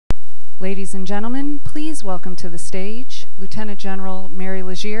Ladies and gentlemen, please welcome to the stage Lieutenant General Mary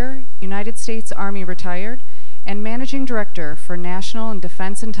Legier, United States Army retired, and Managing Director for National and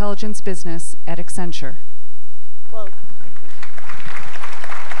Defense Intelligence Business at Accenture. Well,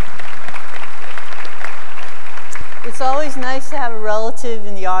 it's always nice to have a relative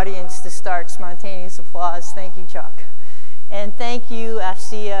in the audience to start spontaneous applause. Thank you, Chuck. And thank you,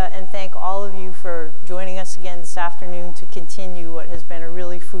 AFCEA, and thank all of you for joining us again this afternoon to continue what has been a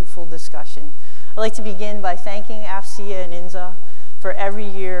really fruitful discussion. I'd like to begin by thanking AFCEA and INZA for every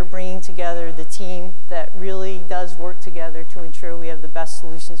year bringing together the team that really does work together to ensure we have the best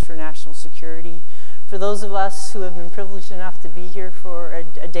solutions for national security. For those of us who have been privileged enough to be here for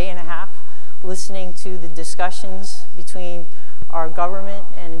a day and a half, listening to the discussions between our government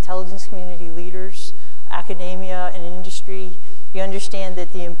and intelligence community leaders, academia and industry, you understand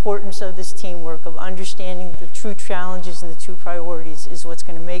that the importance of this teamwork, of understanding the true challenges and the true priorities is what's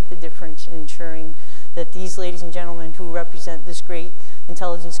going to make the difference in ensuring that these ladies and gentlemen who represent this great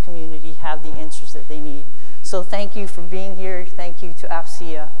intelligence community have the answers that they need. So thank you for being here, thank you to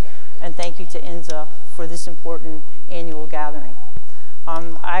AFCEA, and thank you to INZA for this important annual gathering.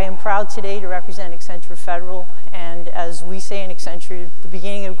 I am proud today to represent Accenture Federal, and as we say in Accenture, the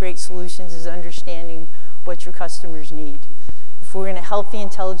beginning of great solutions is understanding what your customers need. If we're going to help the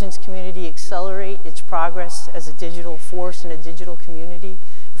intelligence community accelerate its progress as a digital force and a digital community,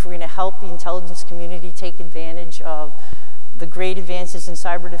 if we're going to help the intelligence community take advantage of the great advances in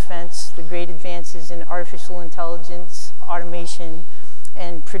cyber defense, the great advances in artificial intelligence, automation,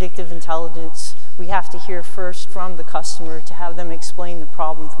 and predictive intelligence, we have to hear first from the customer to have them explain the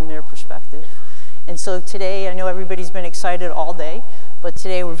problem from their perspective. And so today, I know everybody's been excited all day, but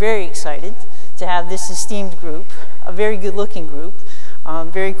today we're very excited to have this esteemed group, a very good-looking group,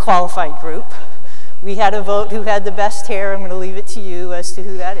 very qualified group. We had a vote who had the best hair. I'm going to leave it to you as to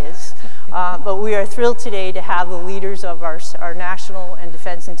who that is. But we are thrilled today to have the leaders of our national and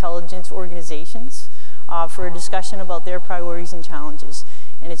defense intelligence organizations for a discussion about their priorities and challenges.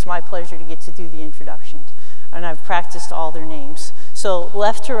 And it's my pleasure to get to do the introduction. And I've practiced all their names. So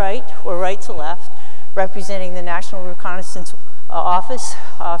left to right, or right to left, representing the National Reconnaissance Office,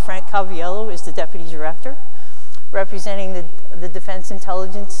 Frank Calvelli is the Deputy Director. Representing the Defense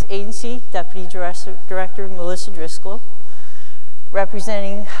Intelligence Agency, Deputy Director Melissa Drisko.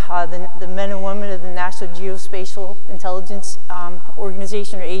 Representing the men and women of the National Geospatial Intelligence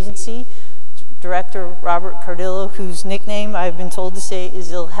Organization or Agency, Director Robert Cardillo, whose nickname I've been told to say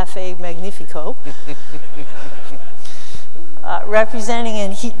is Il Jefe Magnifico.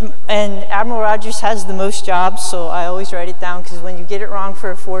 Representing, and Admiral Rogers has the most jobs, so I always write it down because when you get it wrong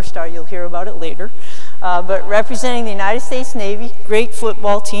for a 4-star, you'll hear about it later. But representing the United States Navy, great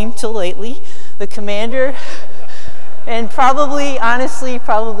football team till lately, the commander, and probably, honestly,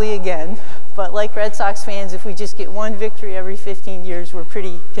 probably again. But like Red Sox fans, if we just get one victory every 15 years, we're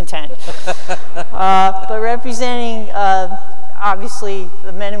pretty content. But representing, obviously,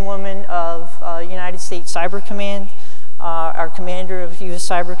 the men and women of United States Cyber Command, our commander of U.S.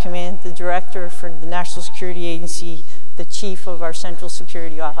 Cyber Command, the director for the National Security Agency, the chief of our Central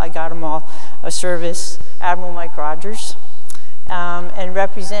Security Office, I got them all, a service, Admiral Mike Rogers. And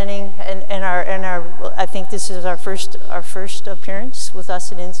representing, I think this is our first appearance with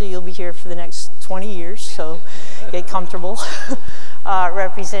us at INZA. You'll be here for the next 20 years, so get comfortable.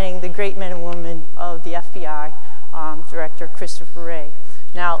 Representing the great men and women of the FBI, Director Christopher Wray.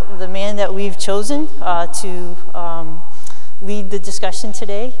 Now, the man that we've chosen to lead the discussion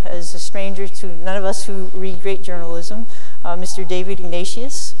today is a stranger to none of us who read great journalism, Mr. David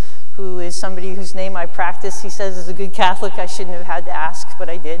Ignatius, who is somebody whose name I practice. He says as a good Catholic I shouldn't have had to ask, but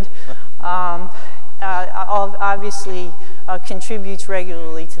I did. Obviously contributes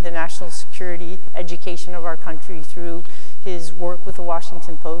regularly to the national security education of our country through his work with the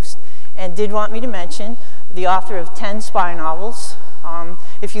Washington Post, and did want me to mention the author of 10 spy novels.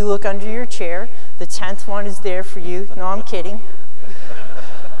 If you look under your chair, the 10th one is there for you. No, I'm kidding.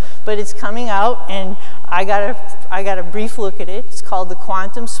 But it's coming out, and I got a brief look at it. It's called The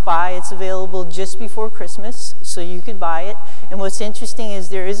Quantum Spy. It's available just before Christmas, so you could buy it. And what's interesting is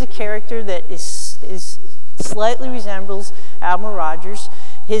there is a character that slightly resembles Admiral Rogers.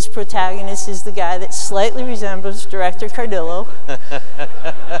 His protagonist is the guy that slightly resembles Director Cardillo.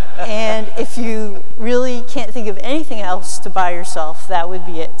 And if you really can't think of anything else to buy yourself, that would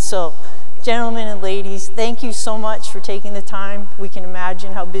be it. So, gentlemen and ladies, thank you so much for taking the time. We can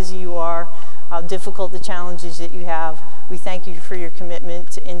imagine how busy you are, how difficult the challenges that you have. We thank you for your commitment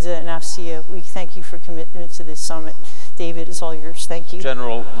to INZA and AFCEA. We thank you for commitment to this summit. David, it's all yours. Thank you.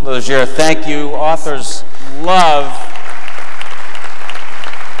 General Legier, thank you. Authors love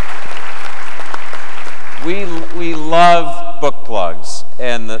we love book plugs,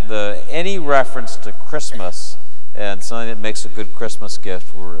 and any reference to Christmas and something that makes a good Christmas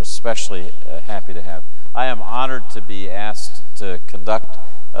gift, we're especially happy to have. I am honored to be asked to conduct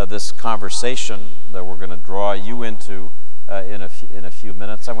this conversation that we're going to draw you into in a few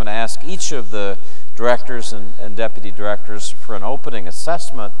minutes. I'm going to ask each of the directors and deputy directors for an opening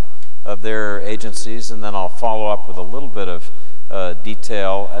assessment of their agencies, and then I'll follow up with a little bit of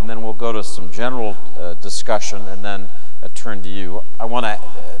detail, and then we'll go to some general discussion, and then turn to you. I want to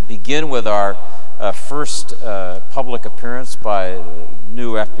begin with our first public appearance by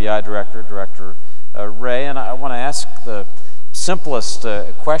new FBI Director, Director Wray, and I want to ask the simplest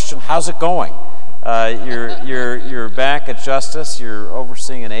question: how's it going? You're back at Justice. You're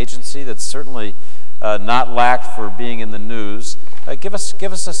overseeing an agency that's certainly not lacked for being in the news. Give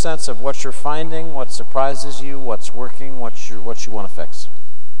us a sense of what you're finding, what surprises you, what's working, what you want to fix.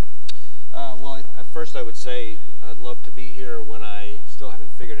 Well, at first I would say I'd love to be here when I still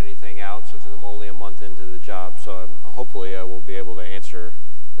haven't figured anything out, since I'm only a month into the job. So hopefully I will be able to answer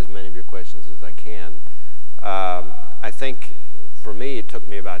as many of your questions as I can. I think for me it took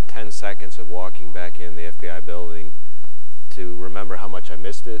me about 10 seconds of walking back in the FBI building to remember how much I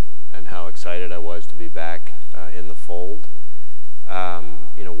missed it and how excited I was to be back in the fold.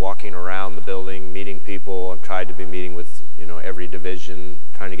 You know, walking around the building, meeting people. I've tried to be meeting with, you know, every division,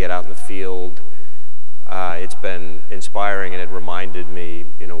 trying to get out in the field. It's been inspiring, and it reminded me,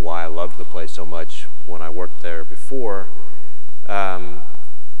 you know, why I loved the place so much when I worked there before.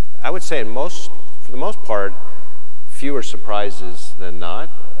 I would say for the most part, fewer surprises than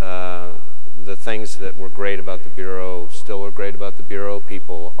not. The things that were great about the Bureau still are great about the Bureau.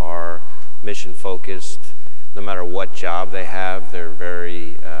 People are mission-focused. No matter what job they have, they're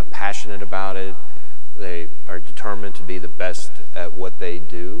very passionate about it. They are determined to be the best at what they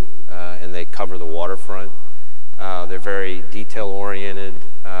do, and they cover the waterfront. They're very detail-oriented,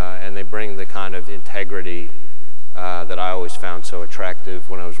 and they bring the kind of integrity that I always found so attractive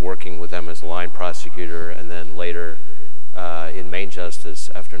when I was working with them as a line prosecutor, and then later in Main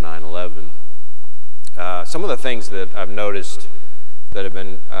Justice after 9/11. Some of the things that I've noticed that have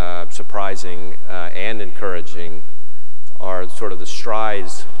been surprising and encouraging are sort of the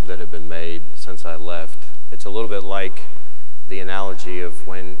strides that have been made since I left. It's a little bit like the analogy of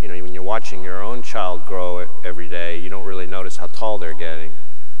when you're watching your own child grow every day, you don't really notice how tall they're getting.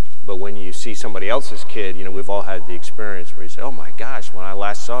 But when you see somebody else's kid, you know, we've all had the experience where you say, oh my gosh, when I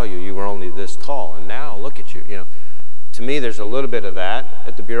last saw you, you were only this tall, and now look at you, you know. To me, there's a little bit of that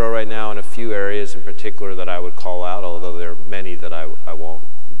at the Bureau right now in a few areas in particular that I would call out, although there are many that I won't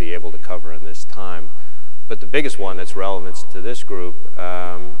be able to cover in this time. But the biggest one that's relevant to this group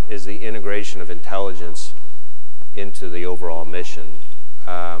is the integration of intelligence into the overall mission.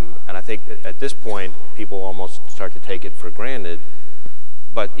 And I think that at this point, people almost start to take it for granted.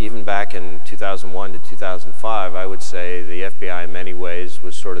 But even back in 2001 to 2005, I would say the FBI in many ways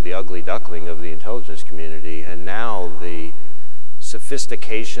was sort of the ugly duckling of the intelligence community. And now the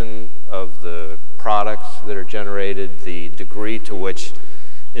sophistication of the products that are generated, the degree to which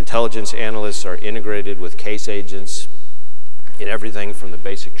intelligence analysts are integrated with case agents in everything from the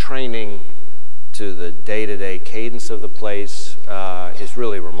basic training to the day-to-day cadence of the place is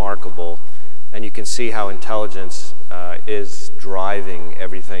really remarkable. And you can see how intelligence is driving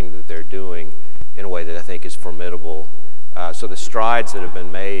everything that they're doing in a way that I think is formidable. So the strides that have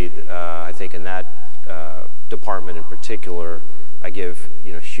been made, I think in that department in particular, I give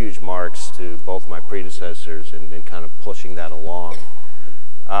huge marks to both my predecessors in kind of pushing that along.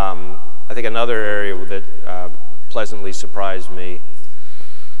 I think another area that pleasantly surprised me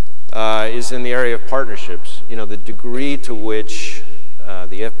is in the area of partnerships. You know, the degree to which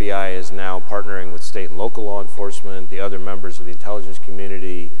the FBI is now partnering with state and local law enforcement, the other members of the intelligence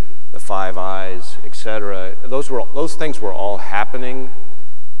community, the Five Eyes, etc. Those things were all happening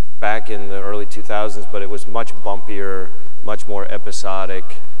back in the early 2000s, but it was much bumpier, much more episodic,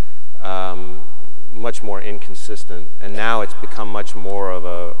 much more inconsistent. And now it's become much more of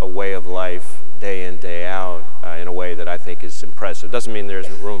a way of life, day in, day out, in a way that I think is impressive. Doesn't mean there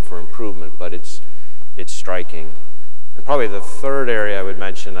isn't room for improvement, but it's striking. And probably the third area I would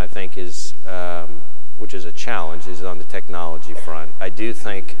mention, I think, is, which is a challenge, is on the technology front. I do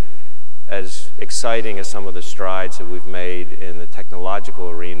think, as exciting as some of the strides that we've made in the technological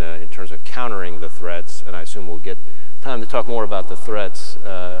arena in terms of countering the threats, and I assume we'll get time to talk more about the threats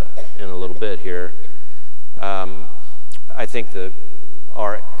in a little bit here, I think that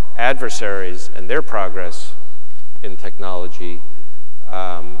our adversaries and their progress in technology,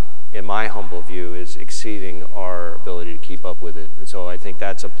 in my humble view, is exceeding our ability to keep up with it. And so I think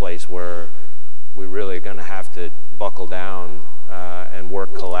that's a place where we really are going to have to buckle down and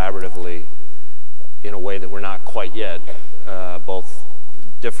work collaboratively in a way that we're not quite yet, both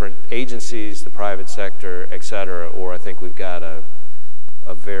different agencies, the private sector, et cetera, or I think we've got a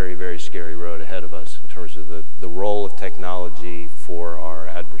very, very scary road ahead of us in terms of the role of technology for our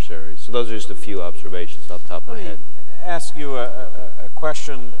adversaries. So those are just a few observations off the top of my head. Ask you a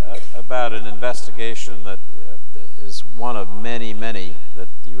question about an investigation that is one of many, many that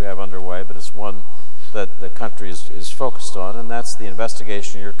you have underway, but it's one that the country is focused on, and that's the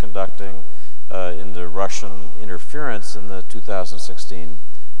investigation you're conducting into Russian interference in the 2016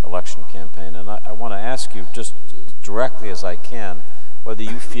 election campaign. And I want to ask you, just directly as I can, whether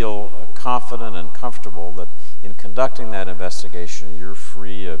you feel confident and comfortable that in conducting that investigation, you're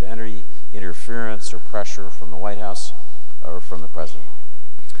free of any interference or pressure from the White House or from the President.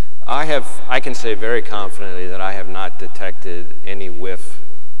 I can say very confidently that I have not detected any whiff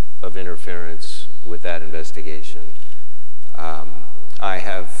of interference with that investigation. I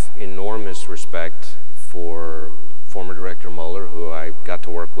have enormous respect for former Director Mueller, who I got to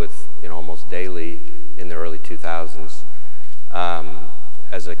work with almost daily in the early 2000s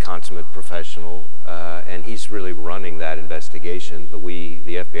as a consummate professional, and he's really running that investigation, but we,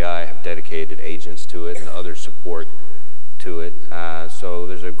 the FBI, have dedicated agents to it and other support to it. So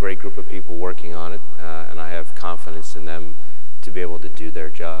there's a great group of people working on it, and I have confidence in them to be able to do their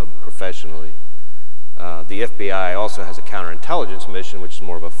job professionally. The FBI also has a counterintelligence mission, which is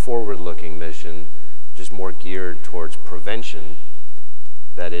more of a forward-looking mission, just more geared towards prevention.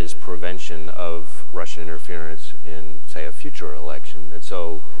 That is, prevention of Russian interference in, say, a future election. And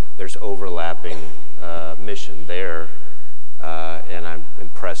so there's overlapping mission there, and I'm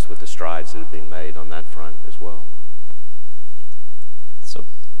impressed with the strides that have been made on that front as well. So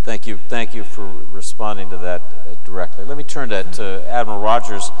thank you for responding to that directly. Let me turn to Admiral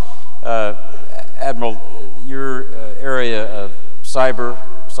Rogers. Admiral, your area of cyber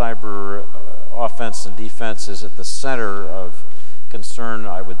offense and defense is at the center of concern,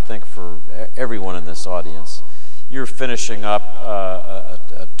 I would think, for everyone in this audience. You're finishing up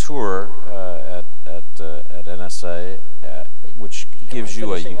a tour at NSA, which gives you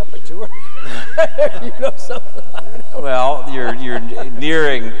finishing up a tour? You know something? Well, you're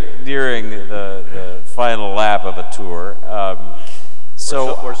nearing the final lap of a tour.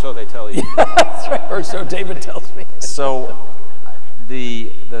 Or so they tell you. Yeah, that's right. Or so David tells me. So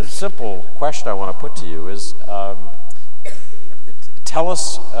the simple question I want to put to you is, tell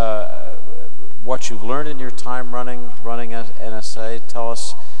us what you've learned in your time running NSA. Tell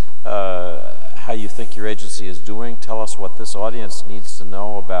us how you think your agency is doing. Tell us what this audience needs to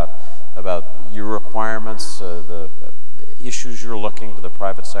know about your requirements, the issues you're looking to the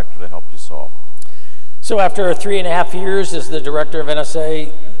private sector to help you solve. So after 3.5 years as the director of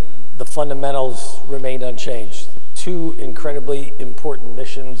NSA, the fundamentals remained unchanged. 2 incredibly important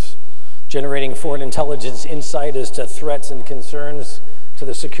missions: generating foreign intelligence insight as to threats and concerns to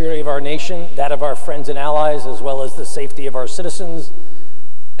the security of our nation, that of our friends and allies, as well as the safety of our citizens.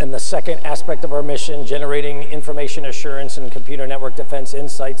 And the second aspect of our mission, generating information assurance and computer network defense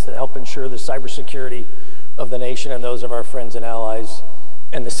insights that help ensure the cybersecurity of the nation and those of our friends and allies.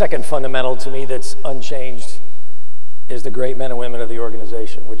 And the second fundamental to me that's unchanged is the great men and women of the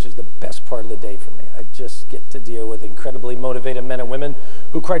organization, which is the best part of the day for me. I just get to deal with incredibly motivated men and women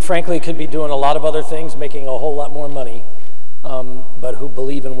who, quite frankly, could be doing a lot of other things, making a whole lot more money, but who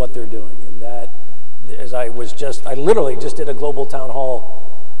believe in what they're doing. And that, as I literally just did a global town hall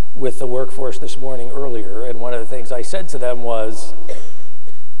with the workforce this morning earlier, and one of the things I said to them was,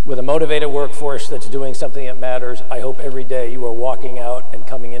 with a motivated workforce that's doing something that matters, I hope every day you are walking out and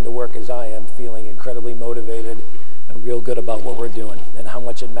coming into work as I am, feeling incredibly motivated and real good about what we're doing and how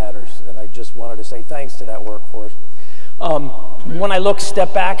much it matters. And I just wanted to say thanks to that workforce. When I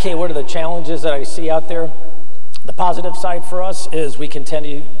step back, hey, what are the challenges that I see out there? The positive side for us is we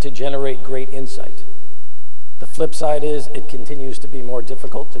continue to generate great insight. The flip side is it continues to be more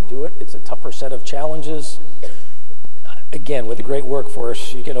difficult to do it. It's a tougher set of challenges. Again, with a great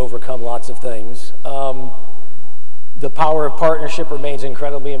workforce, you can overcome lots of things. The power of partnership remains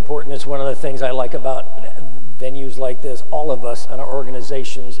incredibly important. It's one of the things I like about venues like this. All of us and our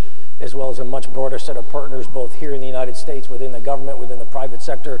organizations, as well as a much broader set of partners, both here in the United States, within the government, within the private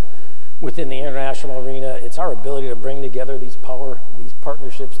sector, within the international arena. It's our ability to bring together these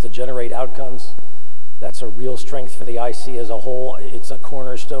partnerships to generate outcomes. That's a real strength for the IC as a whole. It's a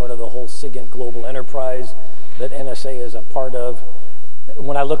cornerstone of the whole SIGINT global enterprise that NSA is a part of.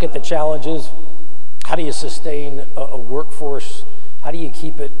 When I look at the challenges, how do you sustain a workforce? How do you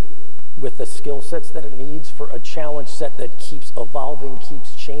keep it with the skill sets that it needs for a challenge set that keeps evolving,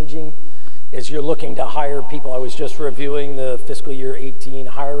 keeps changing? As you're looking to hire people, I was just reviewing the fiscal year 18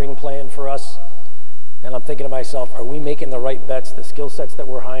 hiring plan for us, and I'm thinking to myself, are we making the right bets? The skill sets that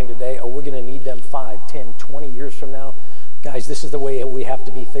we're hiring today, are we going to need them 5, 10, 20 years from now? Guys, this is the way we have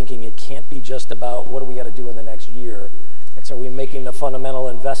to be thinking. It can't be just about what do we got to do in the next year. It's are we making the fundamental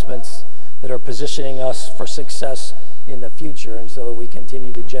investments that are positioning us for success in the future, and so that we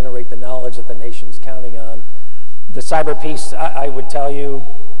continue to generate the knowledge that the nation's counting on. The cyber piece, I would tell you,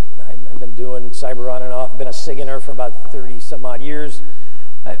 I've been doing cyber on and off. I've been a SIGINer for about 30 some odd years.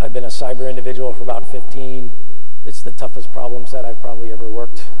 I've been a cyber individual for about 15. It's the toughest problem set I've probably ever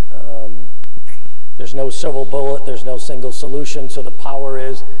worked. There's no silver bullet, there's no single solution, so the power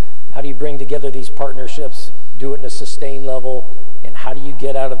is, how do you bring together these partnerships, do it in a sustained level, and how do you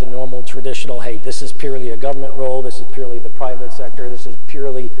get out of the normal traditional, hey, this is purely a government role, this is purely the private sector, this is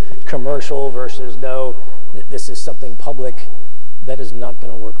purely commercial versus no, this is something public. That is not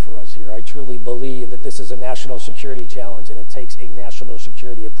going to work for us here. I truly believe that this is a national security challenge, and it takes a national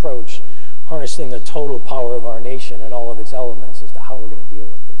security approach, harnessing the total power of our nation and all of its elements as to how we're going to deal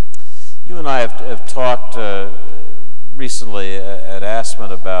with this. You and I have talked recently at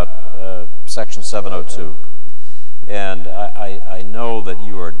Aspen about Section 702, and I know that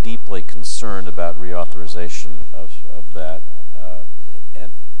you are deeply concerned about reauthorization of that,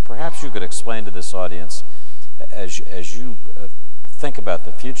 and perhaps you could explain to this audience, as you think about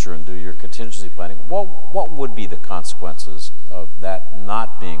the future and do your contingency planning, what would be the consequences of that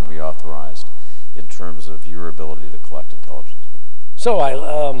not being reauthorized in terms of your ability to collect intelligence? So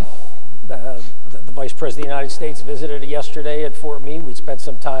the Vice President of the United States visited yesterday at Fort Meade. We spent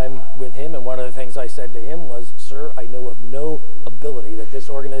some time with him, and one of the things I said to him was, sir, I know of no ability that this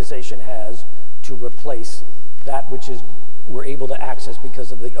organization has to replace that which we're able to access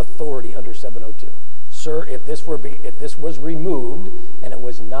because of the authority under 702. Sir, if this was removed and it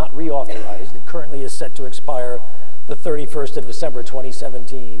was not reauthorized, it currently is set to expire the 31st of December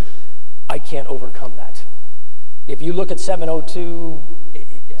 2017, I can't overcome that. If you look at 702,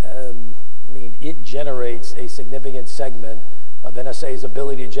 it generates a significant segment of NSA's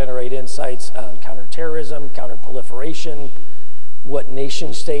ability to generate insights on counterterrorism, counterproliferation, what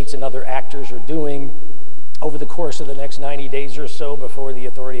nation states and other actors are doing. Over the course of the next 90 days or so before the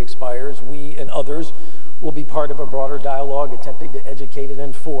authority expires, we and others will be part of a broader dialogue attempting to educate and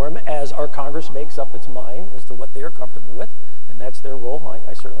inform as our Congress makes up its mind as to what they are comfortable with, and that's their role.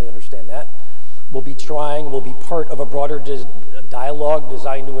 I certainly understand that. We'll be part of a broader dialogue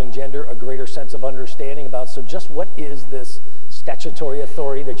designed to engender a greater sense of understanding about, so just what is this statutory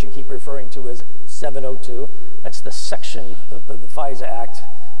authority that you keep referring to as 702? That's the section of the FISA Act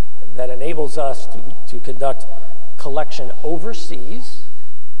that enables us to conduct collection overseas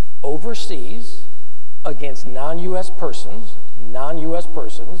against non-U.S. persons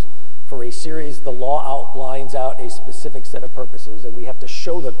for a series, the law outlines out a specific set of purposes, and we have to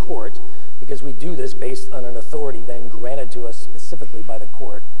show the court, because we do this based on an authority then granted to us specifically by the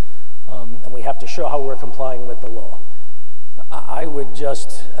court, and we have to show how we're complying with the law.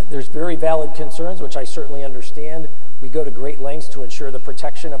 There's very valid concerns, which I certainly understand. We go to great lengths to ensure the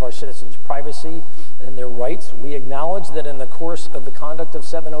protection of our citizens' privacy and their rights. We acknowledge that in the course of the conduct of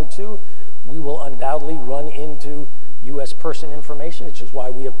 702, we will undoubtedly run into U.S. person information, which is why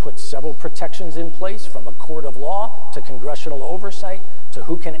we have put several protections in place, from a court of law to congressional oversight to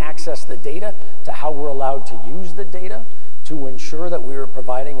who can access the data to how we're allowed to use the data to ensure that we are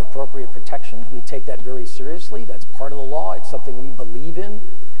providing appropriate protections. We take that very seriously. That's part of the law. It's something we believe in.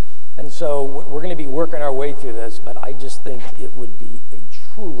 And so we're going to be working our way through this, but I just think it would be a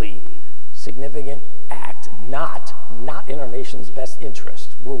truly significant act, not in our nation's best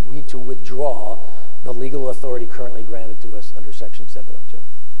interest, were we to withdraw the legal authority currently granted to us under Section 702.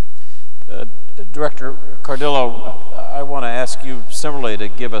 Director Cardillo, I want to ask you similarly to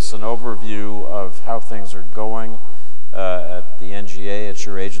give us an overview of how things are going at the NGA, at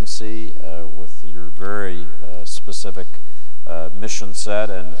your agency, with your very specific mission set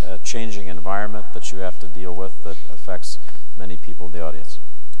and a changing environment that you have to deal with that affects many people in the audience.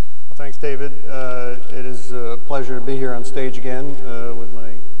 Well, thanks, David. It is a pleasure to be here on stage again with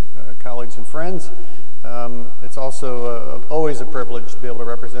my colleagues and friends. It's also always a privilege to be able to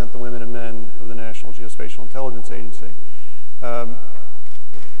represent the women and men of the National Geospatial Intelligence Agency.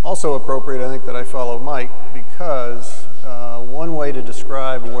 Also appropriate, I think, that I follow Mike, because one way to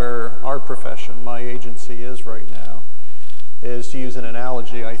describe where our profession, my agency, is right now is to use an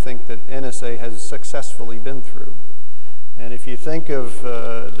analogy I think that NSA has successfully been through. And if you think of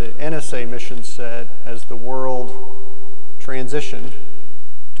the NSA mission set as the world transitioned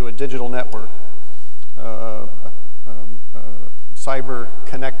to a digital network,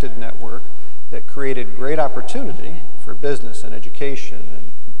 cyber-connected network, that created great opportunity for business and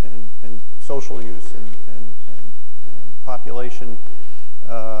education and social use and population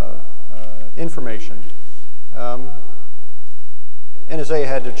information. NSA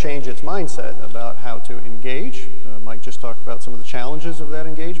had to change its mindset about how to engage. Mike just talked about some of the challenges of that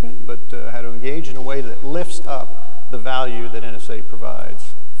engagement, but how to engage in a way that lifts up the value that NSA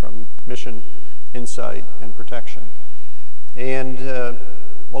provides from mission, insight, and protection. And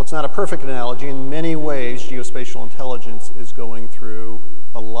while it's not a perfect analogy, in many ways geospatial intelligence is going through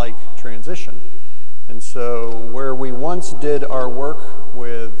a like transition. And so where we once did our work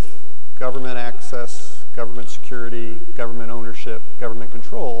with government access, government security, government ownership, government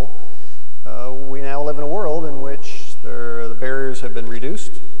control, we now live in a world in which the barriers have been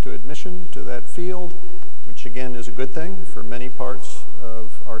reduced to admission to that field, which again is a good thing for many parts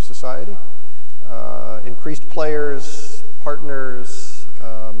of our society. Increased players, partners,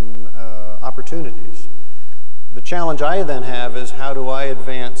 opportunities. The challenge I then have is how do I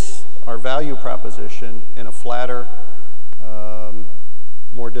advance our value proposition in a flatter,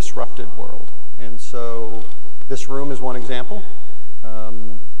 more disrupted world. And so this room is one example.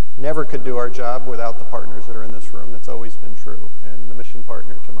 Never could do our job without the partners that are in this room. That's always been true. And the mission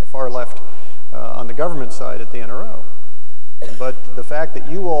partner to my far left on the government side at the NRO. But the fact that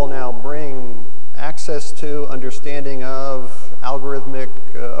you all now bring access to, understanding of, algorithmic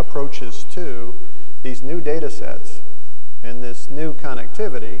approaches to these new data sets and this new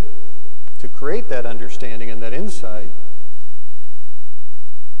connectivity to create that understanding and that insight,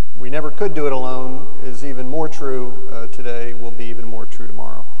 we never could do it alone, is even more true today, will be even more true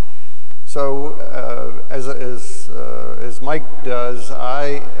tomorrow. So as Mike does,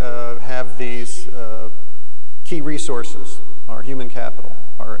 I have these key resources, our human capital,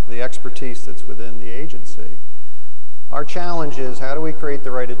 the expertise that's within the agency. Our challenge is how do we create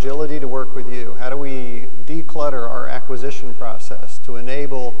the right agility to work with you? How do we declutter our acquisition process to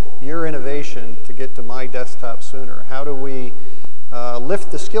enable your innovation to get to my desktop sooner? How do we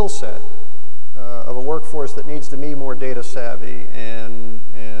lift the skill set of a workforce that needs to be more data savvy and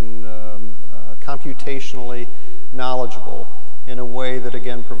computationally knowledgeable in a way that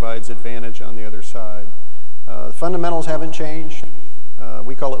again provides advantage on the other side? The fundamentals haven't changed.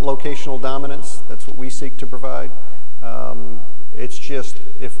 We call it locational dominance. That's what we seek to provide. It's just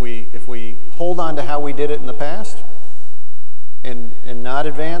if we hold on to how we did it in the past and not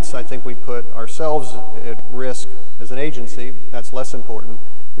advance, I think we put ourselves at risk as an agency. That's less important.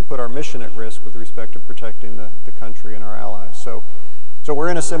 We put our mission at risk with respect to protecting the country and our allies. So we're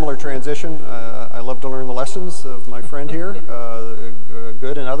in a similar transition. I love to learn the lessons of my friend here,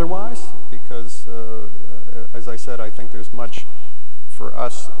 good and otherwise, because as I said, I think there's much for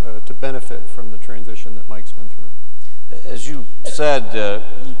us to benefit from the transition that Mike's been through. As you said,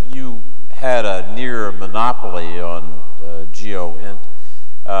 you had a near monopoly on GeoInt,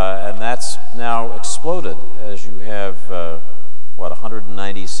 and that's now exploded as you have,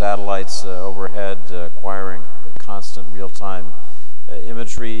 190 satellites overhead acquiring constant real-time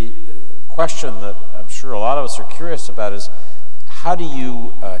imagery. Question that I'm sure a lot of us are curious about is how do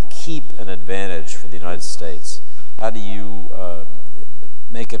you keep an advantage for the United States? How do you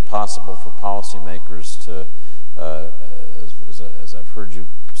make it possible for policymakers to, as I've heard you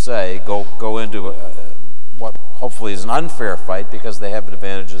say, go into what hopefully is an unfair fight because they have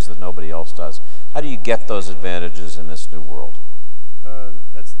advantages that nobody else does? How do you get those advantages in this new world?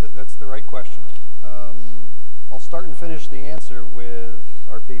 That's the right question. I'll start and finish the answer with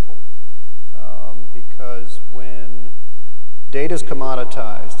our people, because when data is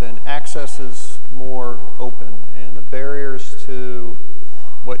commoditized and access is more open and the barriers to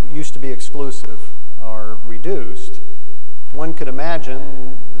what used to be exclusive are reduced, one could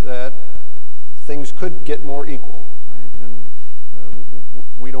imagine that things could get more equal, right? And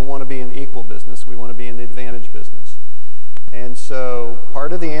we don't want to be in the equal business, we want to be in the advantage business. And so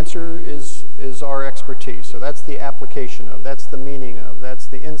part of the answer is our expertise. So that's the application of, that's the meaning of, that's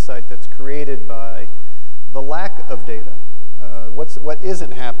the insight that's created by the lack of data. What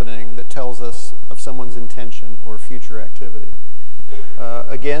isn't happening that tells us of someone's intention or future activity?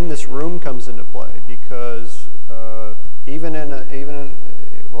 Again, this room comes into play because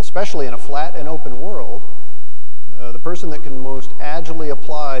especially in a flat and open world, the person that can most agilely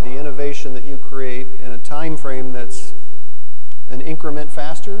apply the innovation that you create in a time frame that's an increment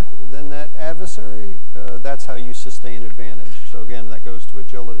faster than that adversary, that's how you sustain advantage. So again, that goes to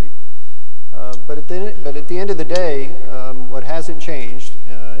agility. But at the end of the day, what hasn't changed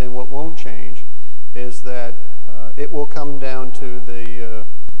and what won't change is that it will come down to the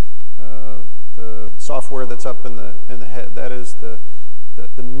software that's up in the head. That is the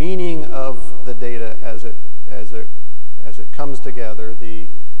the meaning of the data as it comes together, the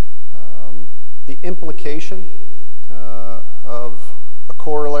implication of a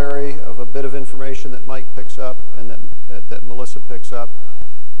corollary of a bit of information that Mike picks up and that Melissa picks up,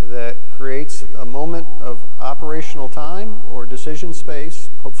 that creates a moment of operational time or decision space,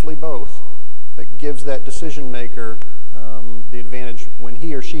 hopefully both, that gives that decision maker the advantage when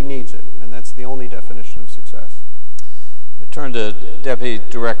he or she needs it, and that's the only definition of success. I turn to Deputy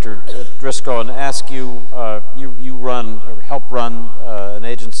Director Drisko and ask you, you run or help run an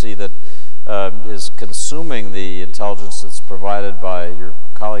agency that is consuming the intelligence that's provided by your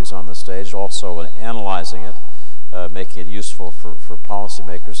colleagues on the stage, also analyzing it, making it useful for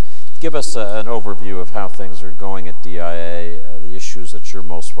policymakers. Give us an overview of how things are going at DIA, the issues that you're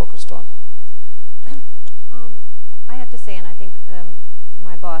most focused on. I have to say, and I think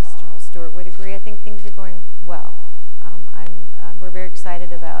my boss, General Stewart, would agree, I think things are going well. We're very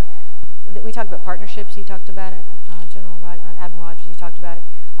excited about, we talked about partnerships, you talked about it, Admiral Rogers, you talked about it.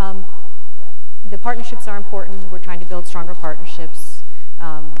 The partnerships are important. We're trying to build stronger partnerships.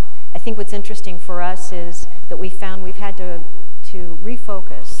 I think what's interesting for us is that we found we've had to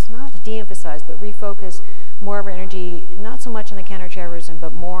refocus, not de-emphasize, but refocus more of our energy, not so much on the counterterrorism,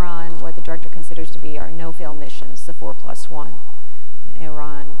 but more on what the director considers to be our no-fail missions, the 4+1,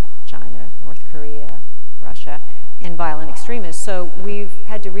 Iran, China, North Korea, Russia, and violent extremists. So we've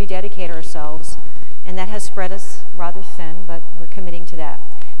had to rededicate ourselves, and that has spread us rather thin, but we're committing to that.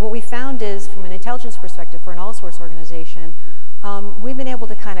 And what we found is, from an intelligence perspective, for an all-source organization, we've been able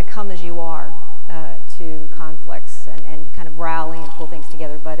to kind of come as you are to conflicts and kind of rally and pull things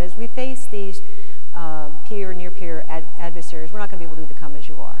together. But as we face these peer, near-peer adversaries, we're not going to be able to do the come as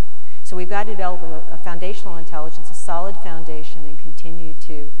you are. So we've got to develop a foundational intelligence, a solid foundation, and continue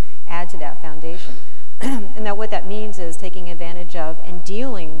to add to that foundation. And that what that means is taking advantage of and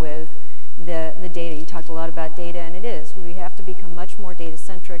dealing with the data. You talked a lot about data, and it is. We have to become much more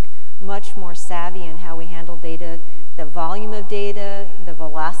data-centric, much more savvy in how we handle data, the volume of data, the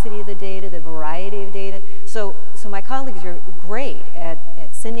velocity of the data, the variety of data. So my colleagues are great at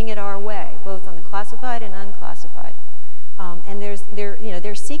sending it our way, both on the classified and unclassified. And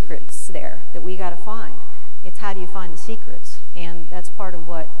there's secrets there that we got to find. It's how do you find the secrets? And that's part of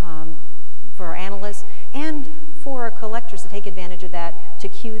what, for our analysts and for our collectors to take advantage of that, to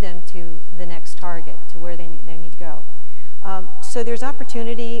cue them to the next target, to where they need to go. So there's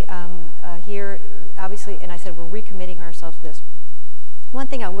opportunity here, obviously, and I said we're recommitting ourselves to this. One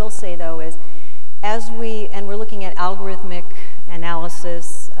thing I will say, though, is we're looking at algorithmic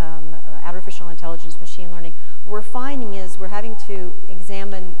analysis, artificial intelligence, machine learning, what we're finding is we're having to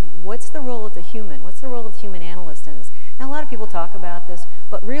examine what's the role of the human, what's the role of the human analyst in this. Now, a lot of people talk about this,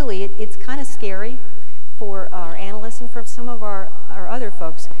 but really it's kind of scary for our analysts and for some of our other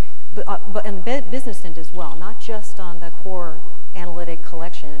folks, but in the business end as well, not just on the core analytic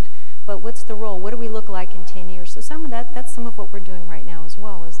collection end, but what's the role? What do we look like in 10 years? So that's some of what we're doing right now as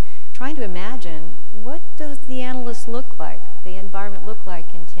well, is trying to imagine what does the analyst look like, the environment look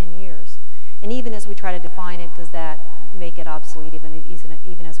like in 10 years? And even as we try to define it, does that make it obsolete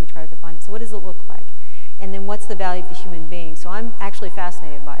even as we try to define it? So what does it look like? And then what's the value of the human being? So I'm actually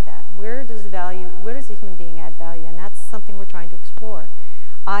fascinated by that. Where does the human being add value? And that's something we're trying to explore.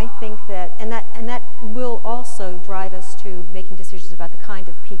 I think that will also drive us to making decisions about the kind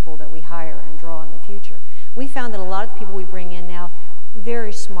of people that we hire and draw in the future. We found that a lot of the people we bring in now,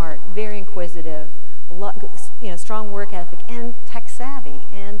 very smart, very inquisitive, strong work ethic, and tech savvy,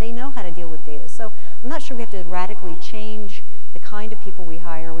 and they know how to deal with data. So I'm not sure we have to radically change the kind of people we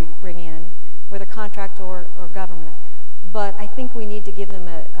hire, we bring in, whether contract or government. But I think we need to give them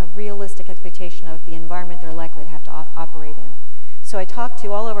a realistic expectation of the environment they're likely to have to operate in. So I talked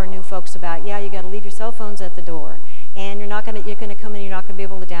to all of our new folks about, you got to leave your cell phones at the door, and you're going to come in, you're not going to be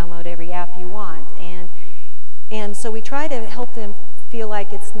able to download every app you want, and so we try to help them feel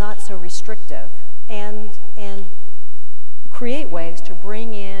like it's not so restrictive, and create ways to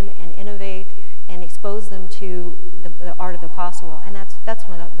bring in and innovate and expose them to the art of the possible. And that's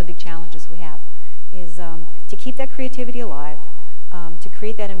one of the big challenges we have, is to keep that creativity alive, to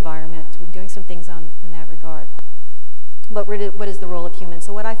create that environment. We're doing some things in that regard. But what is the role of humans?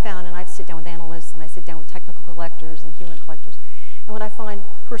 So what I found, and I sit down with analysts, and I sit down with technical collectors and human collectors, and what I find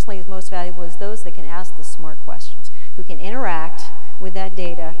personally is most valuable is those that can ask the smart questions, who can interact with that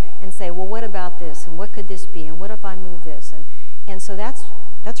data and say, well, what about this, and what could this be, and what if I move this? And so that's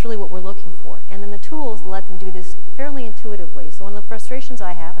really what we're looking for. And then the tools let them do this fairly intuitively. So one of the frustrations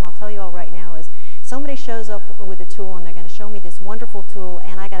I have, and I'll tell you all right now, is somebody shows up with a tool, and they're going to show me this wonderful tool,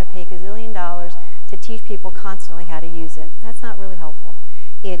 and I got to pay $1 gazillion to teach people constantly how to use it. That's not really helpful.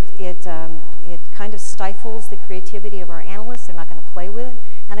 It kind of stifles the creativity of our analysts. They're not going to play with it.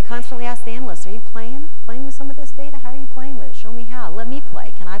 And I constantly ask the analysts, are you playing with some of this data? How are you playing with it? Show me how. Let me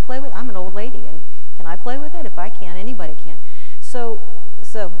play. Can I play with it? I'm an old lady, and can I play with it? If I can, anybody can. So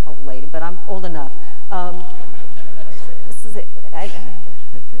old lady, but I'm old enough.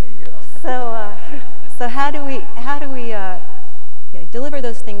 So how do we deliver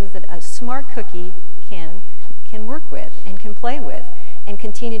those things that a smart cookie can work with and can play with, and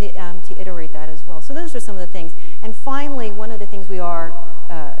continue to iterate that as well. So those are some of the things. And finally, one of the things we are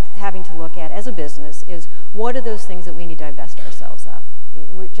having to look at as a business is, what are those things that we need to divest ourselves of?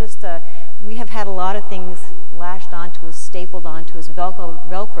 We have had a lot of things lashed onto us, stapled onto us,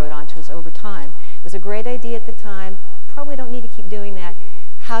 velcroed onto us over time. It was a great idea at the time. Probably don't need to keep doing that.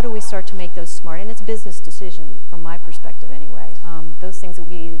 How do we start to make those smart? And it's a business decision from my perspective anyway. Those things that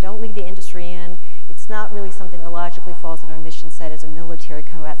we either don't lead the industry in, it's not really something that logically falls on our mission set as a military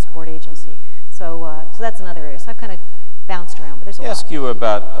combat support agency. So that's another area. So I've kind of bounced around, but there's a lot. Ask you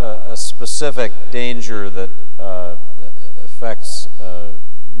about a specific danger that affects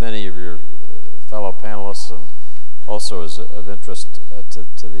many of your fellow panelists, and also is of interest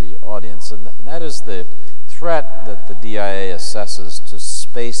to the audience, and that is the threat that the DIA assesses to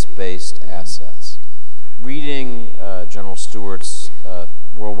space-based assets. Reading General Stewart's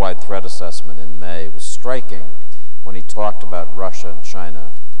worldwide threat assessment in May was striking when he talked about Russia and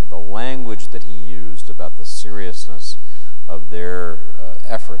China, the language that he used about the seriousness of their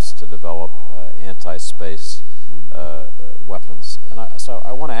efforts to develop anti-space weapons. And so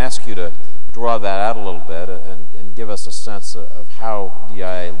I want to ask you to draw that out a little bit and give us a sense of how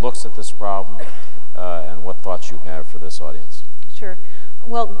DIA looks at this problem and what thoughts you have for this audience. Sure.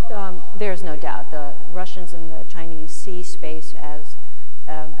 Well, there's no doubt the Russians and the Chinese see space as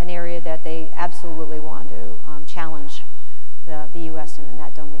an area that they absolutely want to challenge the U.S. in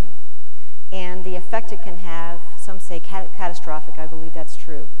that domain. And the effect it can have, some say catastrophic, I believe that's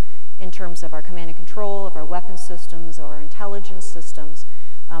true, in terms of our command and control, of our weapons systems, or our intelligence systems,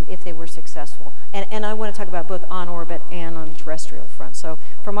 if they were successful. And I want to talk about both on orbit and on the terrestrial front. So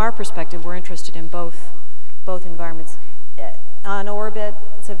from our perspective, we're interested in both environments. On orbit,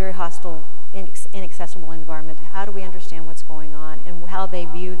 it's a very hostile, inaccessible environment. How do we understand what's going on and how they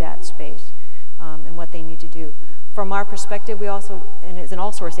view that space and what they need to do? From our perspective, we also, and it's an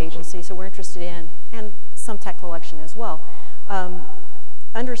all-source agency, so we're interested in, and some tech collection as well,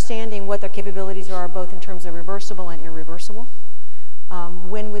 understanding what their capabilities are, both in terms of reversible and irreversible.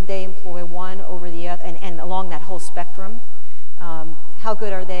 When would they employ one over the other, and along that whole spectrum? How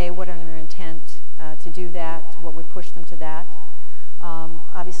good are they? What are their intent to do that? What would push them to that?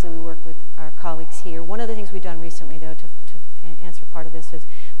 Obviously, we work with our colleagues here. One of the things we've done recently, though, to answer part of this is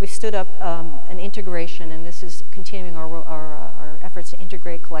we've stood up an integration, and this is continuing our efforts to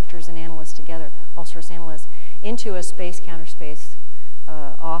integrate collectors and analysts together, all-source analysts, into a space counterspace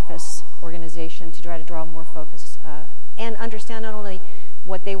office organization to try to draw more focus and understand not only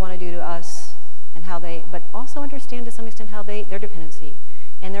what they want to do to us and how they, but also understand to some extent how their dependency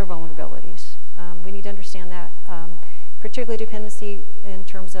and their vulnerabilities. We need to understand that, particularly dependency in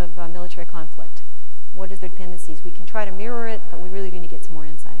terms of military conflict. What is their dependencies? We can try to mirror it, but we really need to get some more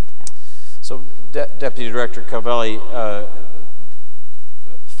insight into that. So, Deputy Director Calvelli,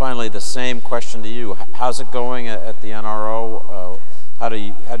 finally, the same question to you. How's it going at the NRO? How do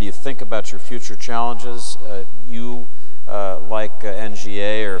you think about your future challenges? You, like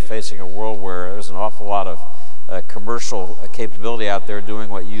NGA, are facing a world where there's an awful lot of commercial capability out there doing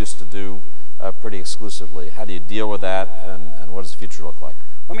what you used to do pretty exclusively. How do you deal with that, and what does the future look like?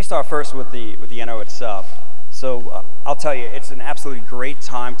 Let me start first with the NRO itself. So I'll tell you, it's an absolutely great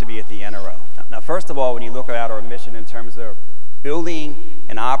time to be at the NRO. Now, first of all, when you look at our mission in terms of building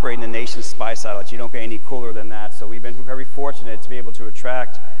and operating the nation's spy satellites, you don't get any cooler than that. So we've been very fortunate to be able to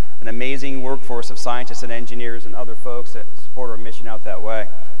attract an amazing workforce of scientists and engineers and other folks that support our mission out that way.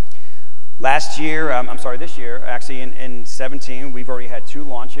 This year, actually in 17, we've already had 2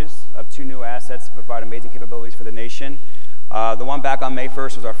 launches of 2 new assets that provide amazing capabilities for the nation. The one back on May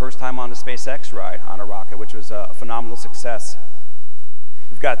 1st was our first time on the SpaceX ride on a rocket, which was a phenomenal success.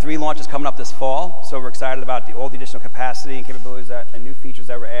 We've got 3 launches coming up this fall, so we're excited about all the additional capacity and capabilities and new features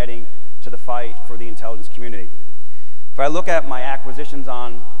that we're adding to the fight for the intelligence community. If I look at my acquisitions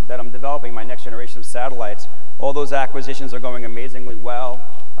that I'm developing, my next generation of satellites, all those acquisitions are going amazingly well.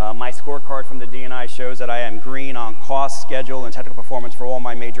 My scorecard from the DNI shows that I am green on cost, schedule, and technical performance for all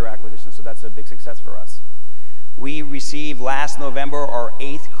my major acquisitions, so that's a big success for us. We received last November our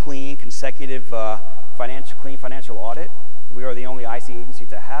 8th clean consecutive financial audit. We are the only IC agency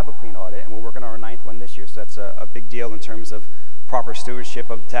to have a clean audit, and we're working on our 9th one this year, so that's a big deal in terms of proper stewardship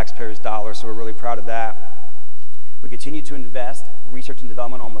of the taxpayers' dollars, so we're really proud of that. We continue to invest research and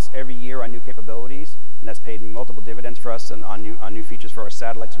development almost every year on new capabilities, and that's paid multiple dividends for us and on new features for our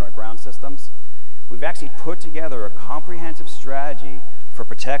satellites and our ground systems. We've actually put together a comprehensive strategy for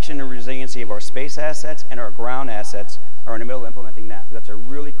protection and resiliency of our space assets and our ground assets. Are in the middle of implementing that. That's a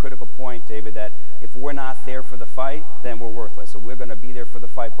really critical point, David, that if we're not there for the fight, then we're worthless. So we're going to be there for the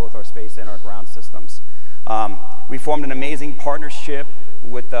fight, both our space and our ground systems. We formed an amazing partnership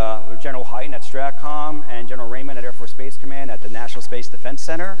with General Hyten at Stratcom and General Raymond at Air Force Space Command at the National Space Defense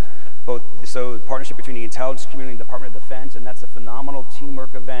Center. So the partnership between the intelligence community and the Department of Defense, and that's a phenomenal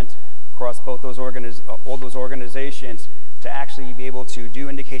teamwork event across both those all those organizations to actually be able to do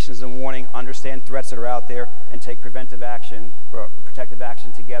indications and warning, understand threats that are out there, and take preventive action or protective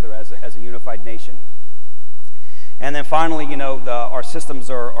action together as a unified nation. And then finally, you know, our systems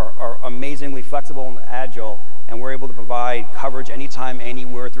are amazingly flexible and agile, and we're able to provide coverage anytime,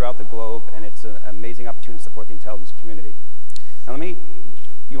 anywhere throughout the globe, and it's an amazing opportunity to support the intelligence community. Now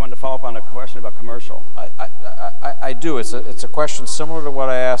you wanted to follow up on a question about commercial. I do. It's a question similar to what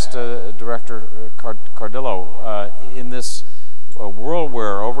I asked Director Cardillo. In this world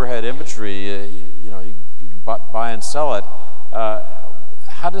where overhead imagery, you can buy and sell it,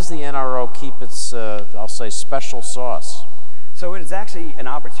 how does the NRO keep its, I'll say, special sauce? So it is actually an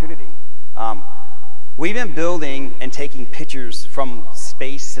opportunity. We've been building and taking pictures from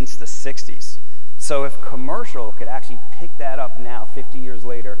space since the 60s. So if commercial could actually pick that up now, 50 years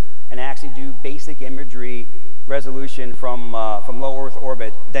later, and actually do basic imagery resolution from low Earth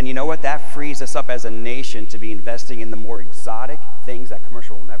orbit, then you know what? That frees us up as a nation to be investing in the more exotic things that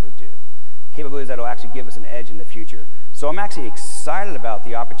commercial will never do. Capabilities that will actually give us an edge in the future. So I'm actually excited about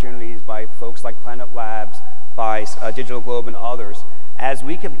the opportunities by folks like Planet Labs, by Digital Globe and others. As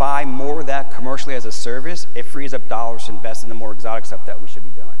we can buy more of that commercially as a service, it frees up dollars to invest in the more exotic stuff that we should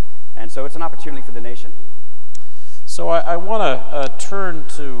be doing. And so it's an opportunity for the nation. So I want to turn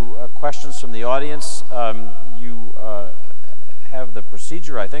to questions from the audience. You have the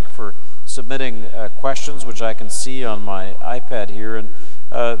procedure, I think, for submitting questions, which I can see on my iPad here. And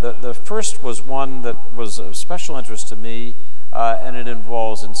the first was one that was of special interest to me, and it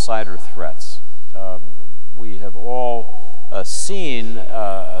involves insider threats. We have all seen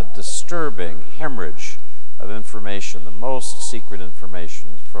a disturbing hemorrhage of information, the most secret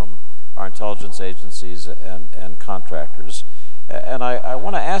information from our intelligence agencies and contractors. And I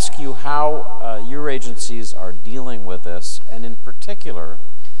want to ask you how your agencies are dealing with this, and in particular,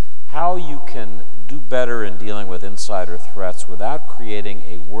 how you can do better in dealing with insider threats without creating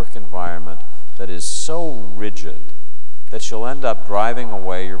a work environment that is so rigid that you'll end up driving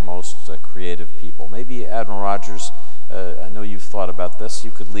away your most creative people. Maybe Admiral Rogers, I know you've thought about this.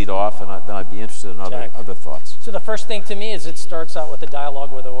 You could lead off, and then I'd be interested in other thoughts. So the first thing to me is it starts out with a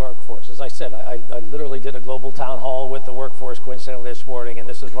dialogue with the workforce. As I said, I literally did a global town hall with the workforce coincidentally this morning, and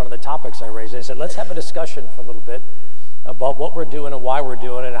this is one of the topics I raised. I said, let's have a discussion for a little bit about what we're doing and why we're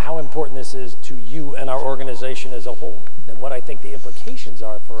doing it and how important this is to you and our organization as a whole, and what I think the implications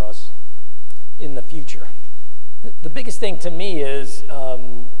are for us in the future. The biggest thing to me is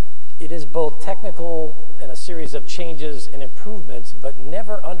it is both technical and a series of changes and improvements, but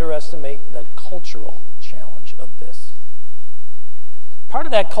never underestimate the cultural challenge of this. Part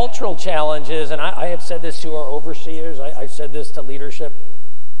of that cultural challenge is, and I have said this to our overseers, I've said this to leadership,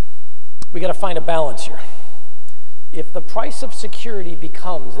 we got to find a balance here. If the price of security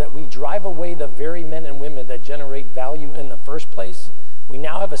becomes that we drive away the very men and women that generate value in the first place, we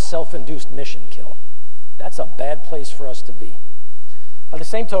now have a self-induced mission kill. That's a bad place for us to be. By the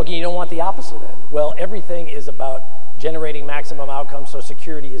same token, you don't want the opposite end. Well, everything is about generating maximum outcomes, so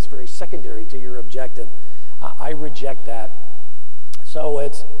security is very secondary to your objective. I reject that. So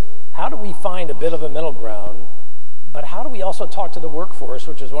it's how do we find a bit of a middle ground, but how do we also talk to the workforce,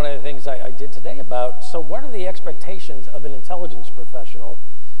 which is one of the things I did today about, so what are the expectations of an intelligence professional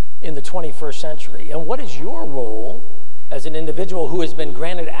in the 21st century? And what is your role as an individual who has been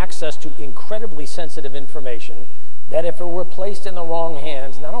granted access to incredibly sensitive information that if it were placed in the wrong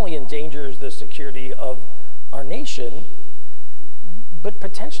hands, not only endangers the security of our nation, but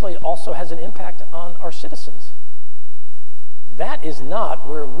potentially also has an impact on our citizens? That is not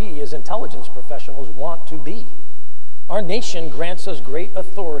where we as intelligence professionals want to be. Our nation grants us great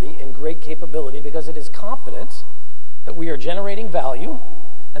authority and great capability because it is confident that we are generating value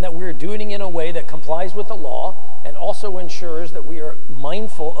and that we're doing it in a way that complies with the law and also ensures that we are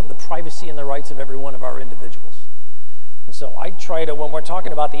mindful of the privacy and the rights of every one of our individuals. And so I try to, when we're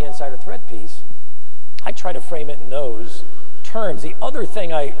talking about the insider threat piece, I try to frame it in those terms. The other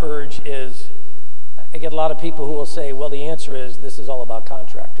thing I urge is, I get a lot of people who will say, well, the answer is this is all about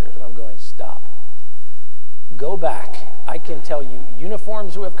contractors. And I'm going, stop. Go back. I can tell you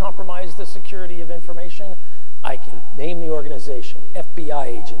uniforms who have compromised the security of information. I can name the organization, FBI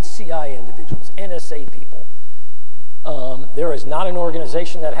agents, CIA individuals, NSA people. There is not an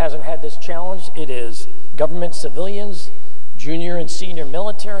organization that hasn't had this challenge. It is government civilians, junior and senior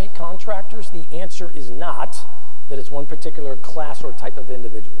military contractors. The answer is not that it's one particular class or type of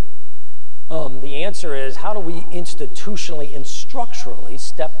individual. The answer is, how do we institutionally and structurally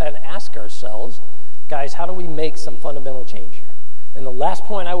step and ask ourselves, guys, how do we make some fundamental change here? And the last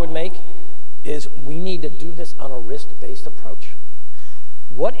point I would make is we need to do this on a risk-based approach.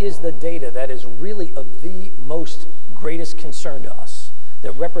 What is the data that is really of the most greatest concern to us,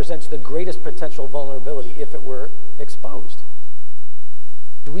 that represents the greatest potential vulnerability if it were exposed?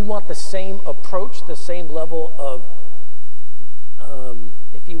 Do we want the same approach, the same level of,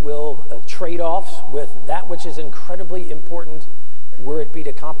 if you will, trade-offs with that which is incredibly important were it be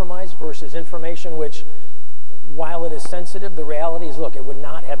to compromise versus information which, while it is sensitive, the reality is, look, it would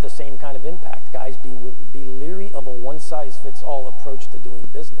not have the same kind of impact. Guys, be leery of a one-size-fits-all approach to doing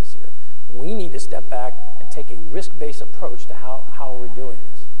business here. We need to step back and take a risk-based approach to how we're doing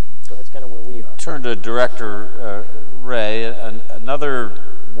this. So that's kind of where we are. Turn to Director Wray. Another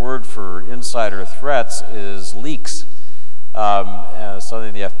word for insider threats is leaks.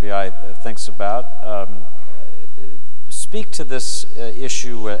 Something the FBI thinks about. Speak to this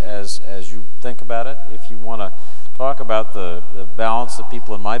issue as you think about it. If you want to talk about the balance that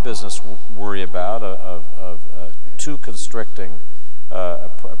people in my business worry about of too constricting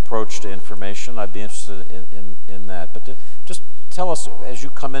approach to information, I'd be interested in that. But just tell us, as you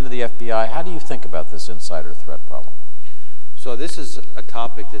come into the FBI, how do you think about this insider threat problem? So this is a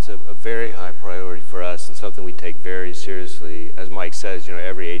topic that's a very high priority for us and something we take very seriously. As Mike says, you know,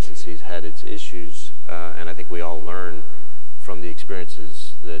 every agency's had its issues, and I think we all learn from the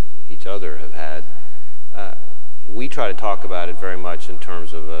experiences that each other have had. We try to talk about it very much in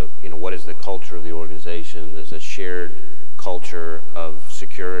terms of, you know, what is the culture of the organization. There's a shared culture of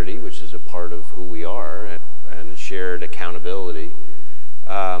security, which is a part of who we are, and shared accountability.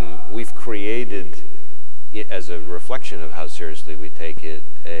 We've created, as a reflection of how seriously we take it,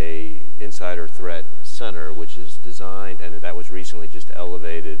 a Insider Threat Center, which is designed, and that was recently just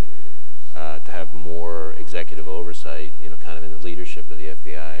elevated to have more executive oversight, you know, kind of in the leadership of the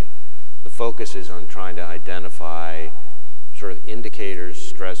FBI. The focus is on trying to identify sort of indicators,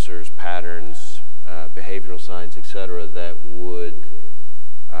 stressors, patterns, behavioral signs, etc., that would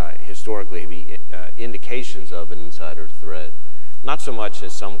historically be indications of an insider threat. Not so much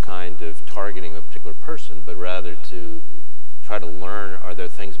as some kind of targeting a particular person, but rather to try to learn, are there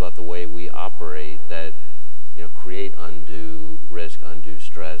things about the way we operate that, you know, create undue risk, undue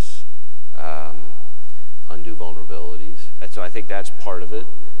stress, undue vulnerabilities. And so I think that's part of it.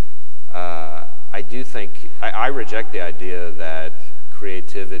 I do think, I reject the idea that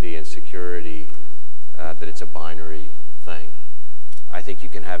creativity and security, that it's a binary thing. I think you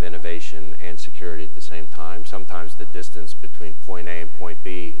can have innovation and security at the same time. Sometimes the distance between point A and point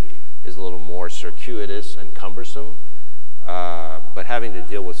B is a little more circuitous and cumbersome. But having to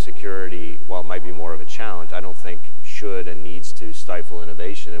deal with security, while it might be more of a challenge, I don't think should and needs to stifle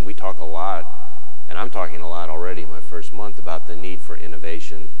innovation. And we talk a lot, and I'm talking a lot already in my first month, about the need for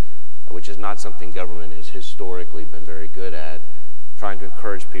innovation, which is not something government has historically been very good at, trying to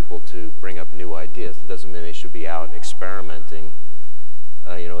encourage people to bring up new ideas. It doesn't mean they should be out experimenting,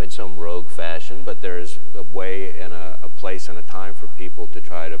 you know, in some rogue fashion, but there's a way and a place and a time for people to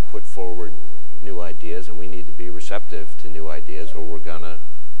try to put forward new ideas, and we need to be receptive to new ideas, or we're going to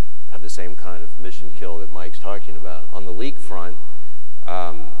have the same kind of mission kill that Mike's talking about. On the leak front,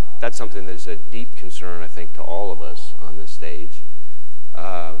 that's something that's a deep concern, I think, to all of us on this stage.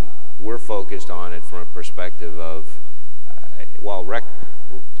 We're focused on it from a perspective of, while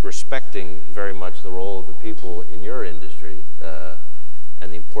respecting very much the role of the people in your industry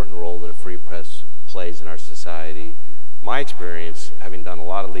and the important role that a free press plays in our society, my experience, having done a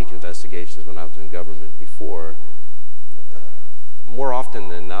lot of leak investigations when I was in government before, more often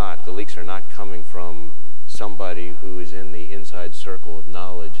than not, the leaks are not coming from somebody who is in the inside circle of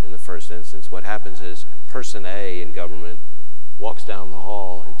knowledge in the first instance. What happens is person A in government walks down the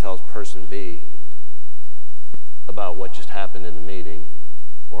hall and tells person B about what just happened in the meeting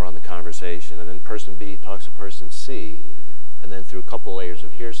or on the conversation, and then person B talks to person C, and then through a couple layers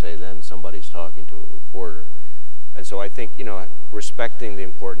of hearsay, then somebody's talking to a reporter. And so I think, you know, respecting the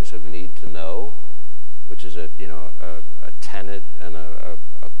importance of need to know, which is a tenet and a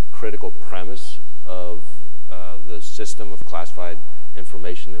critical premise of the system of classified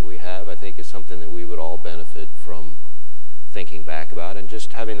information that we have, I think is something that we would all benefit from thinking back about, and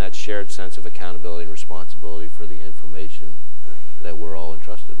just having that shared sense of accountability and responsibility for the information that we're all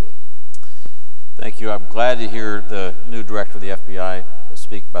entrusted with. Thank you. I'm glad to hear the new director of the FBI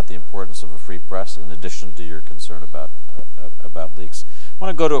speak about the importance of a free press, in addition to your concern about leaks. I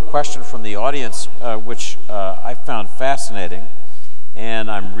want to go to a question from the audience, which I found fascinating, and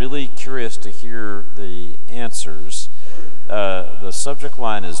I'm really curious to hear the answers. The subject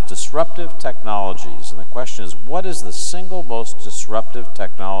line is disruptive technologies, and the question is, what is the single most disruptive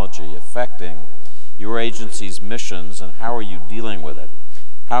technology affecting your agency's missions, and how are you dealing with it?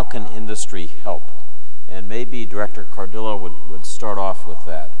 How can industry help? And maybe Director Cardillo would start off with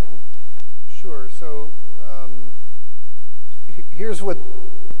that. Sure. So here's what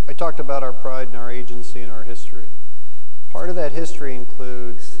I talked about: our pride in our agency and our history. Part of that history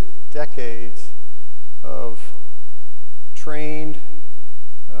includes decades of trained,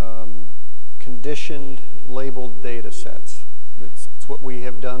 conditioned, labeled data sets. It's what we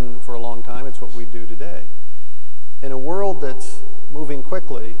have done for a long time. It's what we do today. In a world that's moving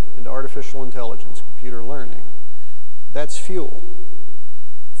quickly into artificial intelligence, computer learning, that's fuel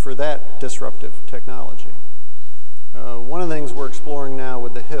for that disruptive technology. One of the things we're exploring now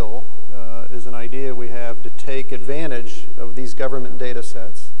with the Hill is an idea we have to take advantage of these government data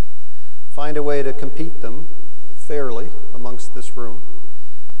sets, find a way to compete them fairly amongst this room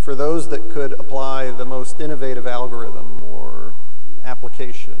for those that could apply the most innovative algorithm or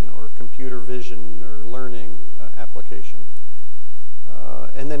application or computer vision or learning application.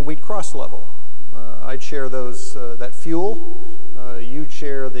 And then we'd cross-level. I'd share that fuel, you'd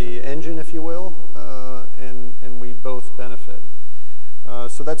share the engine, if you will, and we both benefit.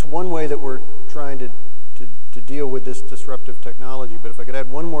 So that's one way that we're trying to deal with this disruptive technology. But if I could add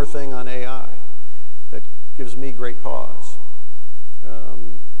one more thing on AI that gives me great pause,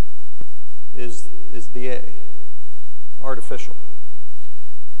 is the A, artificial.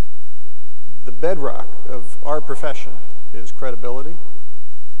 The bedrock of our profession is credibility,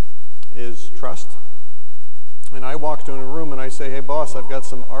 is trust. And I walked into a room and I say, hey boss, I've got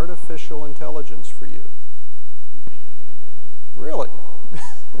some artificial intelligence for you. Really?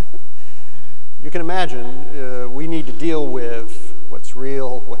 You can imagine we need to deal with what's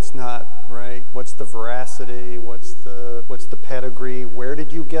real, what's not, right? What's the veracity, what's the pedigree, where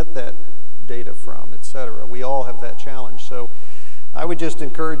did you get that data from, et cetera. We all have that challenge. So I would just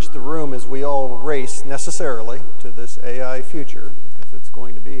encourage the room, as we all race necessarily to this AI future, because it's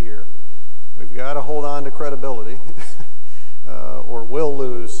going to be here, we've got to hold on to credibility or we'll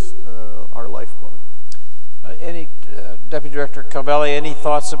lose our lifeblood. Deputy Director Calvelli, any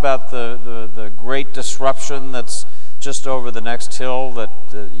thoughts about the great disruption that's just over the next hill that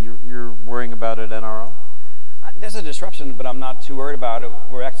you're worrying about at NRO? There's a disruption, but I'm not too worried about it.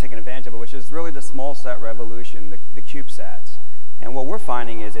 We're actually taking advantage of it, which is really the small sat revolution, the CubeSats. And what we're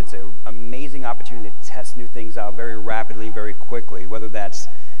finding is it's an amazing opportunity to test new things out very rapidly, very quickly, whether that's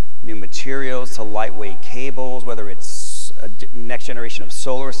new materials to lightweight cables, whether it's a next generation of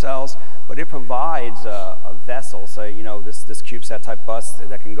solar cells, but it provides a vessel, so this CubeSat type bus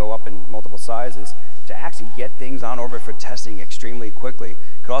that can go up in multiple sizes, to actually get things on orbit for testing extremely quickly.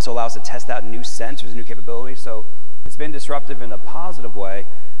 It could also allow us to test out new sensors, new capabilities, so it's been disruptive in a positive way.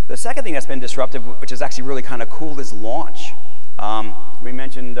 The second thing that's been disruptive, which is actually really kind of cool, is launch. We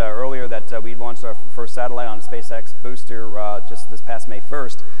mentioned earlier that we launched our first satellite on SpaceX booster just this past May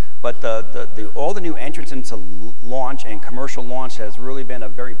 1st, but all the new entrants into launch and commercial launch has really been a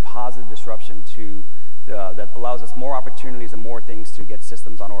very positive disruption that allows us more opportunities and more things to get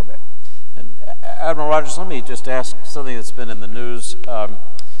systems on orbit. And Admiral Rogers, let me just ask something that's been in the news.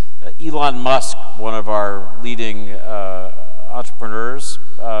 Elon Musk, one of our leading entrepreneurs,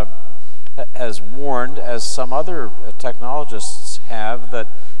 has warned, as some other technologists have, that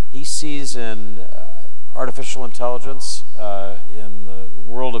he sees in artificial intelligence, in the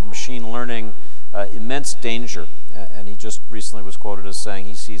world of machine learning, immense danger. And he just recently was quoted as saying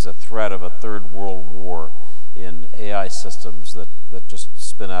he sees a threat of a third world war in AI systems that just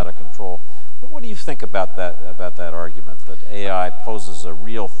spin out of control. What do you think about that argument, that AI poses a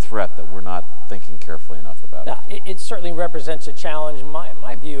real threat that we're not thinking carefully enough about? Now, it certainly represents a challenge.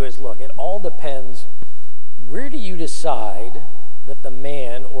 My view is, look, it all depends, where do you decide that the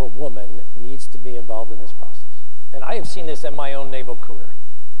man or woman needs to be involved in this process? And I have seen this in my own naval career.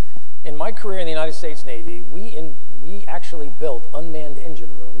 In my career in the United States Navy, we actually built unmanned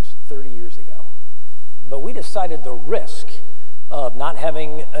engine rooms 30 years ago. But we decided the risk of not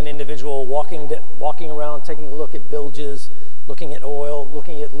having an individual walking around, taking a look at bilges, looking at oil,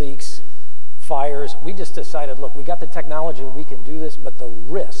 looking at leaks, fires. We just decided, look, we got the technology, we can do this, but the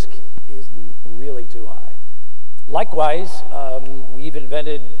risk is really too high. Likewise, we've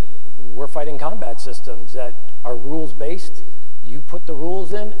invented warfighting combat systems that are rules-based. You put the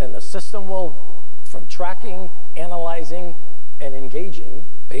rules in, and the system will, from tracking, analyzing, and engaging,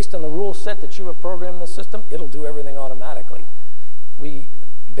 based on the rule set that you have programmed in the system, it'll do everything automatically. We,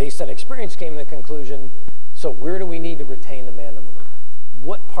 based on experience, came to the conclusion, so where do we need to retain the man in the loop?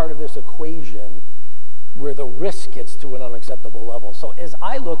 What part of this equation where the risk gets to an unacceptable level? So as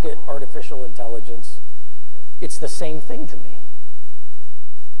I look at artificial intelligence, it's the same thing to me.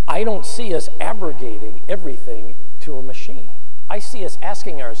 I don't see us abrogating everything to a machine. I see us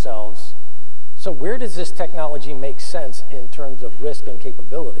asking ourselves, so where does this technology make sense in terms of risk and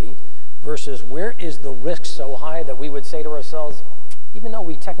capability versus where is the risk so high that we would say to ourselves, even though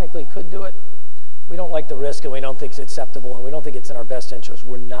we technically could do it, we don't like the risk and we don't think it's acceptable and we don't think it's in our best interest.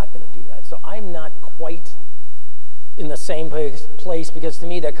 We're not going to do that. So I'm not quite in the same place because to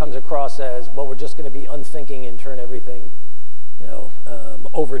me that comes across as, well, we're just going to be unthinking and turn everything, you know,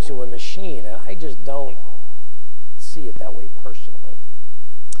 over to a machine. And I just don't see it that way personally.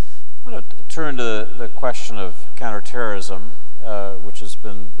 I'm going to turn to the question of counterterrorism, which has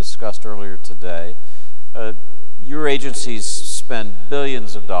been discussed earlier today. Your agencies spend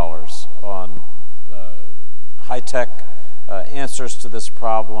billions of dollars on high-tech answers to this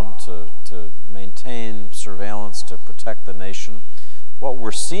problem, to maintain surveillance, to protect the nation. What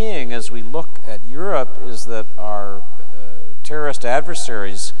we're seeing as we look at Europe is that our terrorist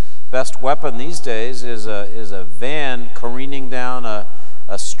adversaries' best weapon these days is a van careening down a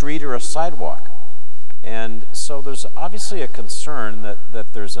street or a sidewalk. And so there's obviously a concern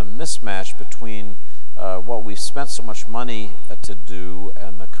that there's a mismatch between what we've spent so much money to do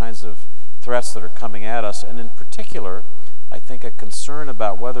and the kinds of threats that are coming at us, and in particular, I think a concern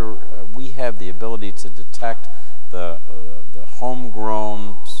about whether we have the ability to detect the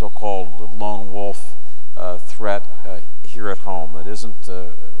homegrown, so-called lone wolf threat here at home that isn't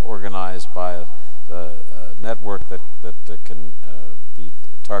organized by a network that can be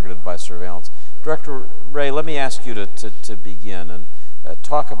targeted by surveillance. Director Wray, let me ask you to begin and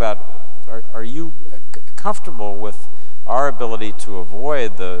talk about, are you comfortable with our ability to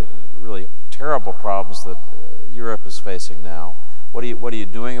avoid the really terrible problems that Europe is facing now? What are you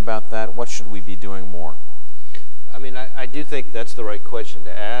doing about that? What should we be doing more? I mean, I do think that's the right question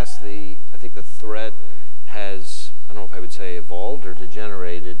to ask. I think the threat has, I don't know if I would say evolved or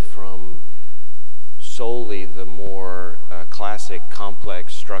degenerated from solely the more classic,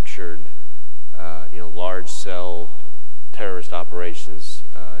 complex, structured, large cell terrorist operations,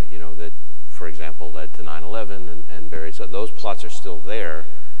 that, for example, led to 9/11 and various. Those plots are still there,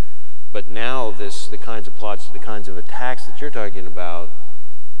 but now the kinds of plots, the kinds of attacks that you're talking about,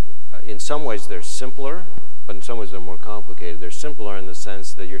 in some ways they're simpler, but in some ways they're more complicated. They're simpler in the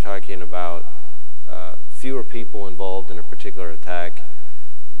sense that you're talking about fewer people involved in a particular attack,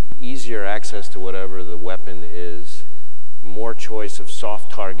 easier access to whatever the weapon is, more choice of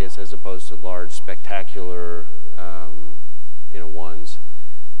soft targets as opposed to large, spectacular, ones,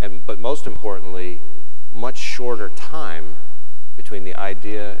 but most importantly, much shorter time between the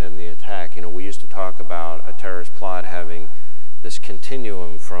idea and the attack. We used to talk about a terrorist plot having this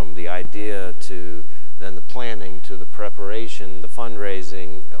continuum from the idea to then the planning to the preparation, the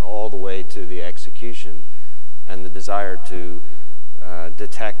fundraising, all the way to the execution, and the desire to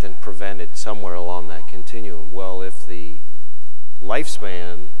detect and prevent it somewhere along that continuum. Well, if the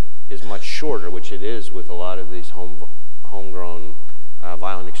lifespan is much shorter, which it is with a lot of these homegrown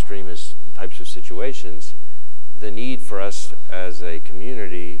violent extremist types of situations, the need for us as a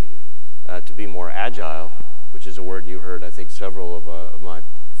community to be more agile, which is a word you heard I think several of my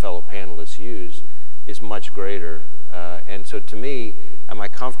fellow panelists use, is much greater. And so to me, am I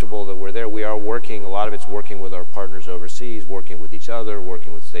comfortable that we're there? We are working, a lot of it's working with our partners overseas, working with each other,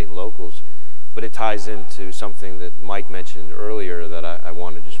 working with state and locals, but it ties into something that Mike mentioned earlier that I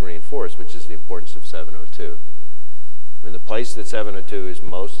want to just reinforce, which is the importance of 702. I mean, the place that 702 is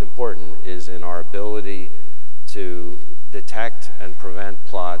most important is in our ability to detect and prevent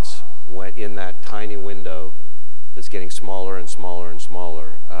plots in that tiny window that's getting smaller and smaller and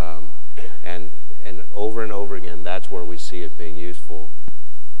smaller. And over again, that's where we see it being useful.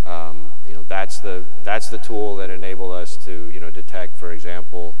 That's the tool that enabled us to detect, for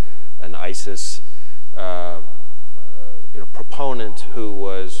example, an ISIS proponent who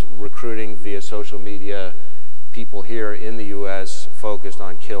was recruiting via social media people here in the U.S. focused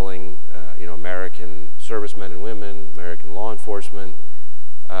on killing American servicemen and women, American law enforcement.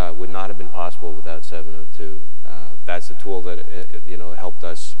 Would not have been possible without 702. That's a tool that helped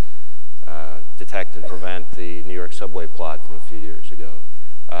us detect and prevent the New York subway plot from a few years ago.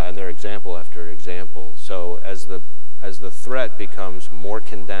 And they're example after example. So as the threat becomes more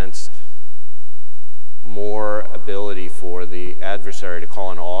condensed, more ability for the adversary to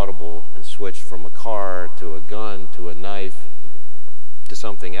call an audible and switch from a car to a gun to a knife to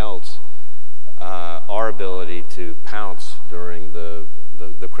something else, our ability to pounce during the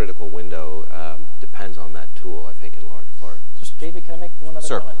critical window depends on that tool, I think, in large part. Just David, can I make one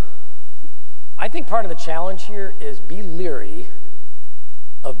other comment? I think part of the challenge here is be leery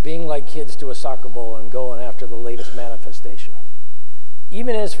of being like kids to a soccer ball and going after the latest manifestation.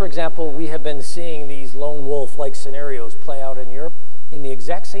 Even as, for example, we have been seeing these lone wolf-like scenarios play out in Europe, in the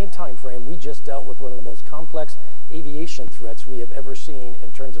exact same time frame, we just dealt with one of the most complex aviation threats we have ever seen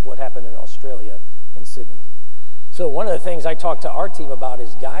in terms of what happened in Australia in Sydney. So one of the things I talk to our team about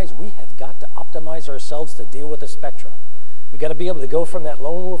is, guys, we have got to optimize ourselves to deal with the spectrum. We've got to be able to go from that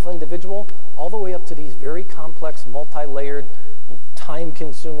lone wolf individual all the way up to these very complex, multi-layered,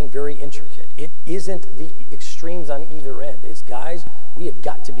 time-consuming, very intricate. It isn't the extremes on either end. It's, guys, we have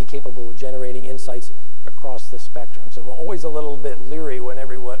got to be capable of generating insights across the spectrum. So I'm always a little bit leery when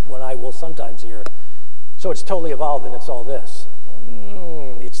I will sometimes hear, so it's totally evolved and it's all this.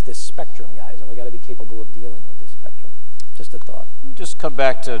 It's this spectrum, guys, and we got to be capable of dealing with this spectrum. Just a thought. Let me just come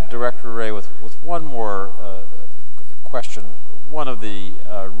back to Director Wray with one more question. One of the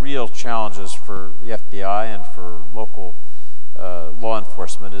real challenges for the FBI and for local law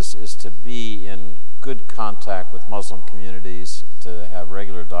enforcement is to be in good contact with Muslim communities, to have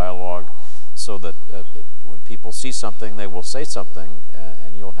regular dialogue, so that when people see something, they will say something,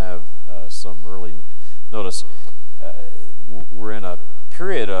 and you'll have some early notice. We're in a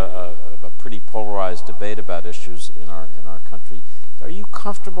period of a pretty polarized debate about issues in our country. Are you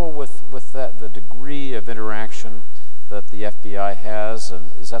comfortable with the degree of interaction that the FBI has,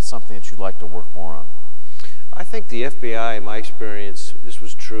 and is that something that you'd like to work more on? I think the FBI, in my experience, this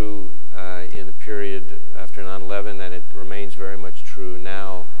was true in the period after 9/11, and it remains very much true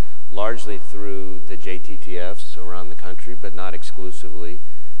now, largely through the JTTFs around the country, but not exclusively.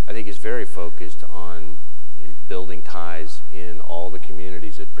 I think is very focused on building ties in all the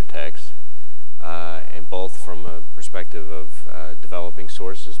communities it protects, and both from a perspective of developing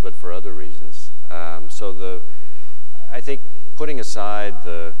sources, but for other reasons. I think putting aside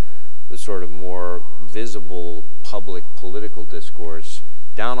the sort of more visible public political discourse,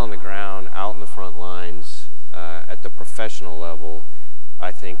 down on the ground, out in the front lines, at the professional level,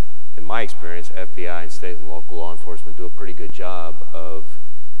 I think, in my experience, FBI and state and local law enforcement do a pretty good job of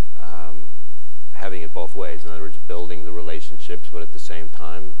having it both ways. In other words, building the relationships, but at the same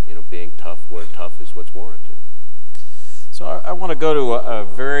time, being tough where tough is what's warranted. So I want to go to a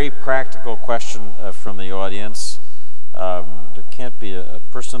very practical question from the audience. There can't be a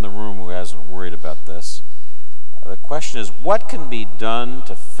person in the room who hasn't worried about this. The question is, what can be done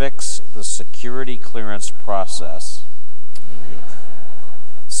to fix the security clearance process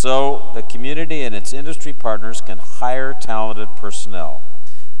so the community and its industry partners can hire talented personnel?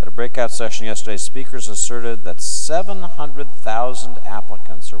 At a breakout session yesterday, speakers asserted that 700,000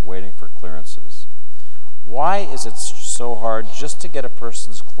 applicants are waiting for clearances. Why is it so hard just to get a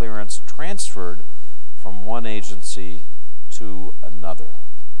person's clearance transferred from one agency to another?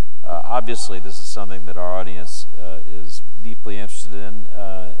 Obviously, this is something that our audience is deeply interested in.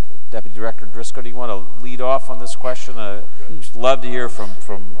 Deputy Director Drisko, do you want to lead off on this question? I'd love to hear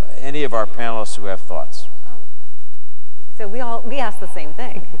from any of our panelists who have thoughts. So we ask the same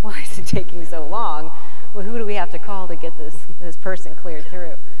thing. Why is it taking so long? Well, who do we have to call to get this person cleared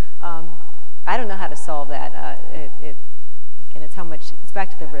through? I don't know how to solve that. And it's how much. It's back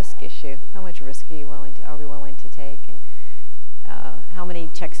to the risk issue. How much risk are we willing to take, and how many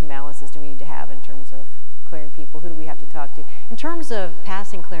checks and balances do we need to have in terms of clearing people? Who do we have to talk to? In terms of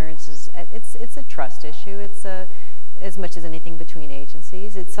passing clearances, it's a trust issue. It's as much as anything between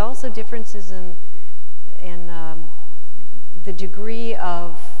agencies. It's also differences in the degree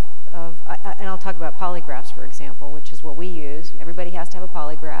of and I'll talk about polygraphs, for example, which is what we use. Everybody has to have a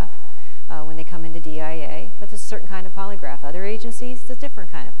polygraph when they come into DIA, but there's a certain kind of polygraph. Other agencies, it's a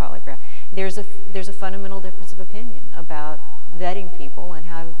different kind of polygraph. There's a fundamental difference of opinion about vetting people and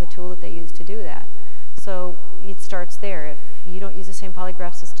how the tool that they use to do that. So it starts there. If you don't use the same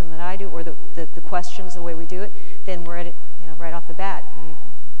polygraph system that I do, or the questions the way we do it, then we're at it, right off the bat.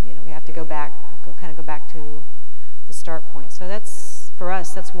 We have to go back to the start point. So that's, for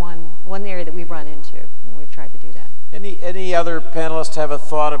us, that's one area that we've run into when we've tried to do that. Any other panelists have a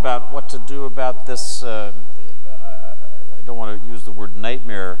thought about what to do about this? I don't want to use the word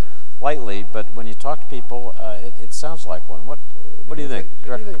nightmare lightly, but when you talk to people, it sounds like one. What do you think,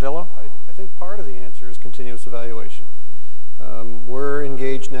 Director Cardillo? I think part of the answer is continuous evaluation. We're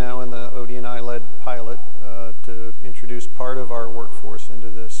engaged now in the OD&I-led pilot to introduce part of our workforce into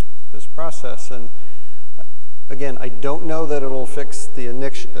this process. And again, I don't know that it'll fix the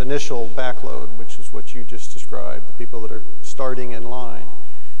initial backload, which is what you just described, the people that are starting in line.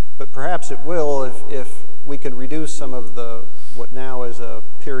 But perhaps it will if we could reduce some of what now is a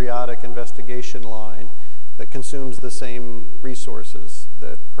periodic investigation line that consumes the same resources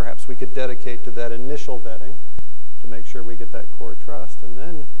that perhaps we could dedicate to that initial vetting to make sure we get that core trust. And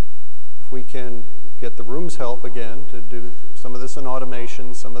then if we can get the room's help again to do some of this in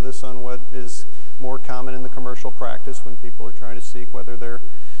automation, some of this on what is more common in the commercial practice when people are trying to seek whether their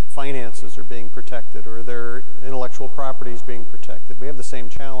finances are being protected or their intellectual property is being protected. We have the same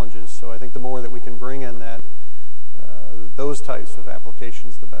challenges, so I think the more that we can bring in those types of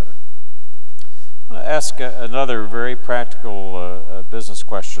applications, the better. I want to ask another very practical business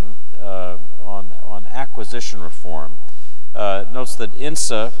question on acquisition reform. Notes that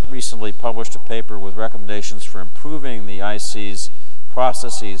INSA recently published a paper with recommendations for improving the IC's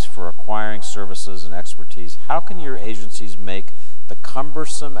processes for acquiring services and expertise. How can your agencies make the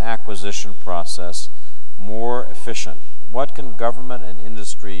cumbersome acquisition process more efficient? What can government and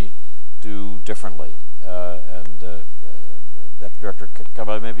industry do differently? Deputy Director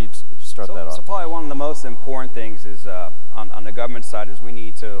Calvelli, maybe start that off. So probably one of the most important things is on the government side is we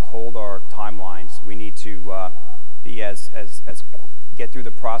need to hold our timelines. We need to be get through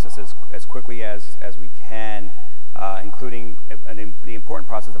the process as quickly as we can, including the important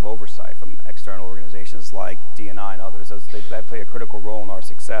process of oversight from external organizations like D&I and others. That play a critical role in our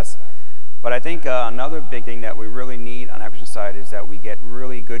success. But I think another big thing that we really need on the acquisition side is that we get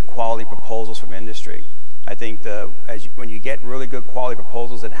really good quality proposals from industry. I think when you get really good quality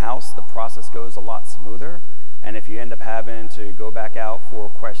proposals in-house, the process goes a lot smoother. And if you end up having to go back out for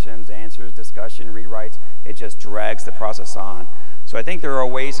questions, answers, discussion, rewrites, it just drags the process on. So I think there are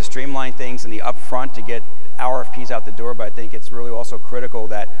ways to streamline things in the upfront to get RFPs out the door, but I think it's really also critical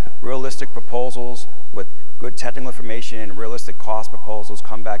that realistic proposals with good technical information and realistic cost proposals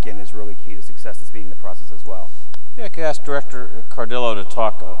come back in is really key to success to speeding the process as well. Maybe I could ask Director Cardillo to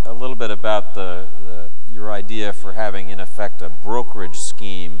talk a little bit about your idea for having, in effect, a brokerage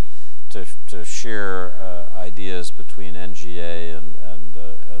scheme to share ideas between NGA and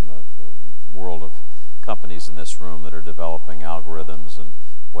the world of companies in this room that are developing algorithms and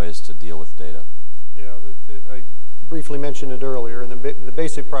ways to deal with data. Yeah, I briefly mentioned it earlier, and the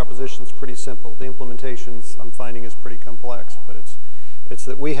basic proposition is pretty simple. The implementations I'm finding is pretty complex, but it's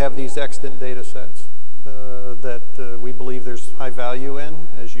that we have these extant data sets that we believe there's high value in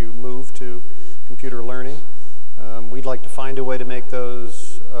as you move to computer learning. We'd like to find a way to make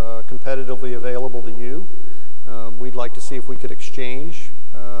those competitively available to you. We'd like to see if we could exchange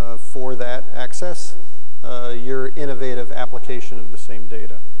for that access your innovative application of the same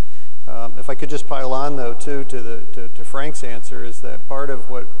data. If I could just pile on, though, too, to Frank's answer, is that part of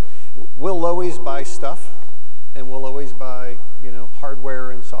what we'll always buy stuff, and we'll always buy, hardware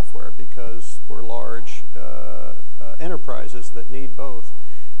and software because we're large enterprises that need both.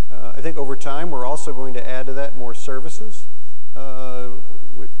 I think over time we're also going to add to that more services,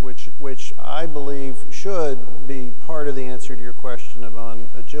 which I believe should be part of the answer to your question on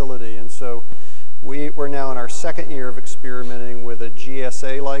agility. And so we're now in our second year of experimenting with a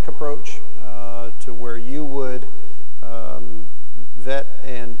GSA-like approach to where you would vet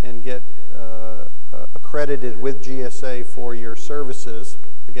and get accredited with GSA for your services,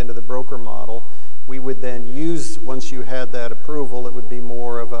 again to the broker model. We would then use, once you had that approval, it would be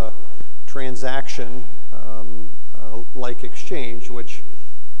more of a transaction like exchange, which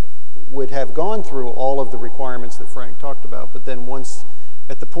would have gone through all of the requirements that Frank talked about, but then once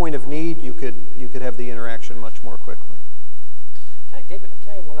at the point of need, you could have the interaction much more quickly. David,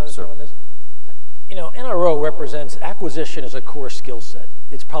 can I have one other thing on this? NRO represents acquisition as a core skill set.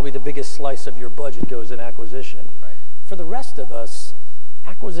 It's probably the biggest slice of your budget goes in acquisition. Right. For the rest of us,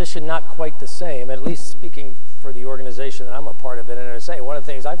 acquisition not quite the same, at least speaking for the organization that I'm a part of at NSA, one of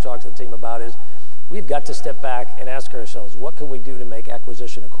the things I've talked to the team about is we've got to step back and ask ourselves, what can we do to make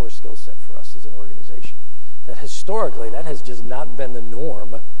acquisition a core skill set for us as an organization? That historically, that has just not been the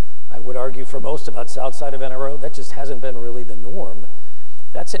norm. I would argue for most of us outside of NRO, that just hasn't been really the norm.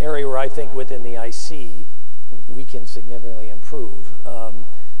 That's an area where I think within the IC, we can significantly improve.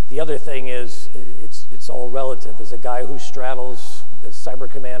 The other thing is, it's all relative. As a guy who straddles Cyber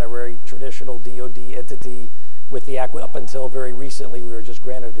Command, a very traditional DoD entity, with the up until very recently, we were just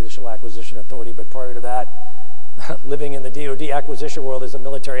granted additional acquisition authority, but prior to that, living in the DoD acquisition world as a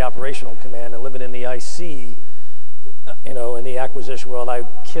military operational command and living in the IC, you know, in the acquisition world, I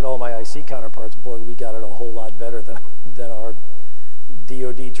kid all my IC counterparts, boy, we got it a whole lot better than our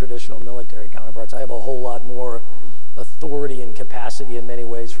DoD traditional military counterparts. I have a whole lot more authority and capacity in many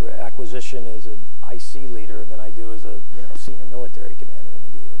ways for acquisition as an IC leader than I do as a senior military commander in the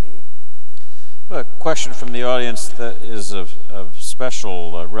DoD. A question from the audience that is of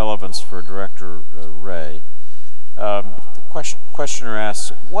special relevance for Director Wray. The questioner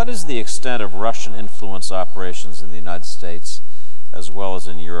asks, what is the extent of Russian influence operations in the United States as well as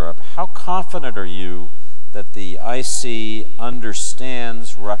in Europe? How confident are you that the IC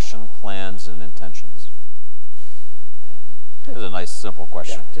understands Russian plans and intentions? That's a nice, simple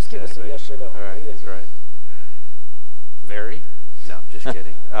question. Yeah, just give us a yes or no. All right, that's right. Very? No, just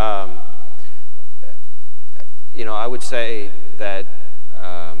kidding. You know, I would say that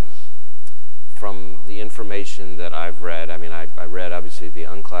from the information that I've read, I mean, I read obviously the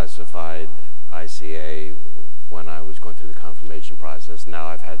unclassified ICA when I was going through the confirmation process. Now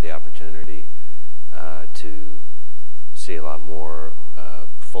I've had the opportunity to see a lot more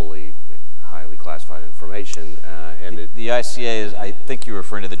fully, highly classified information. And the ICA is, I think you're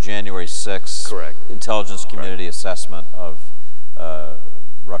referring to the January 6th correct. Intelligence Community Assessment of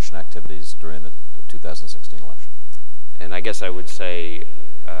Russian activities during the 2016 election. And I guess I would say,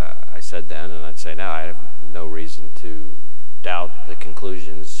 I said then, and I'd say now, I have no reason to doubt the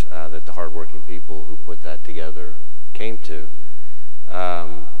conclusions that the hardworking people who put that together came to.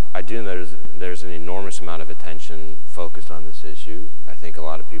 I do know there's an enormous amount of attention focused on this issue. I think a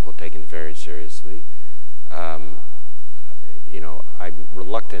lot of people take it very seriously. You know, I'm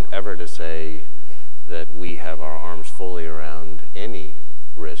reluctant ever to say that we have our arms fully around any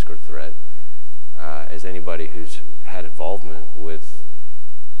risk or threat. As anybody who's had involvement with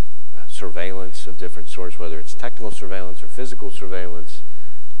surveillance of different sorts, whether it's technical surveillance or physical surveillance,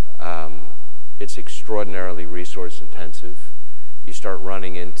 it's extraordinarily resource intensive. You start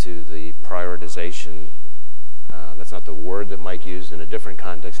running into the prioritization, that's not the word that Mike used in a different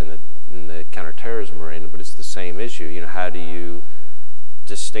context in the counterterrorism arena, but it's the same issue. You know, how do you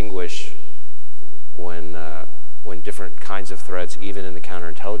distinguish when different kinds of threats, even in the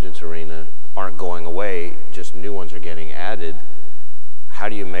counterintelligence arena, aren't going away, just new ones are getting added? How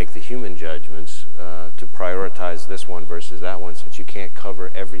do you make the human judgments to prioritize this one versus that one, since you can't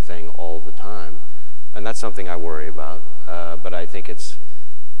cover everything all the time? And that's something I worry about, but I think it's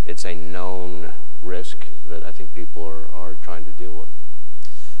a known risk that I think people are trying to deal with.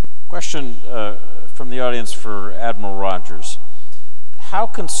 Question from the audience for Admiral Rogers. How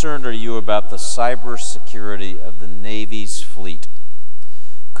concerned are you about the cybersecurity of the Navy's fleet?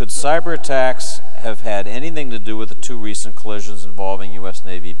 Could cyber attacks have had anything to do with the two recent collisions involving U.S.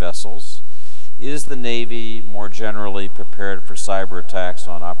 Navy vessels? Is the Navy more generally prepared for cyber attacks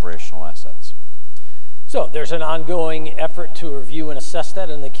on operational assets? So there's an ongoing effort to review and assess that.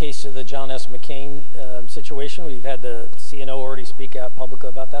 In the case of the John S. McCain situation, we've had the CNO already speak out publicly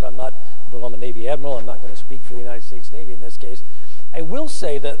about that. Although I'm a Navy Admiral, I'm not going to speak for the United States Navy in this case. I will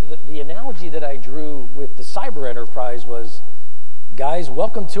say that the analogy that I drew with the cyber enterprise was, guys,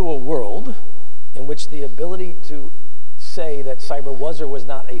 welcome to a world in which the ability to say that cyber was or was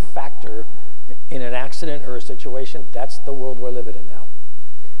not a factor in an accident or a situation, that's the world we're living in now.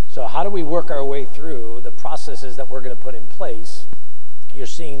 So how do we work our way through the processes that we're going to put in place? You're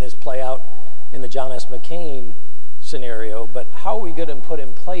seeing this play out in the John S. McCain scenario, but how are we going to put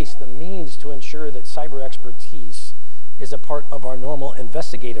in place the means to ensure that cyber expertise is a part of our normal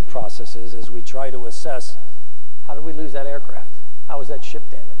investigative processes as we try to assess, how did we lose that aircraft? How was that ship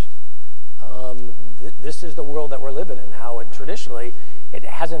damaged? This is the world that we're living in now, and traditionally it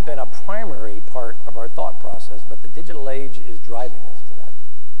hasn't been a primary part of our thought process, but the digital age is driving us to that.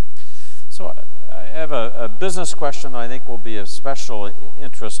 So I have a business question that I think will be of special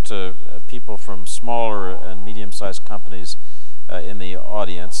interest to people from smaller and medium-sized companies in the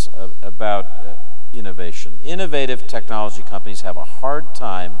audience about innovation. Innovative technology companies have a hard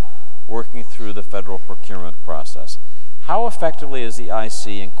time working through the federal procurement process. How effectively has the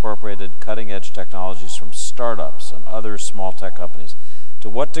IC incorporated cutting-edge technologies from startups and other small tech companies? To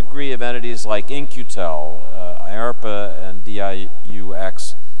what degree have entities like In-Q-Tel, IARPA, and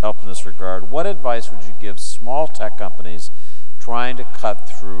DIUX helped in this regard? What advice would you give small tech companies trying to cut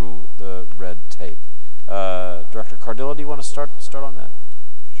through the red tape? Director Cardillo, do you want to start on that?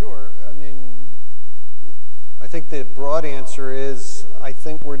 Sure. I mean, I think the broad answer is I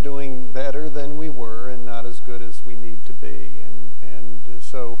think we're doing better than we were and not as good as we need to be. And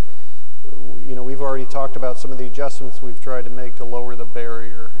so, you know, we've already talked about some of the adjustments we've tried to make to lower the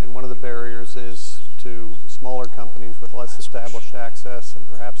barrier. And one of the barriers is to smaller companies with less established access and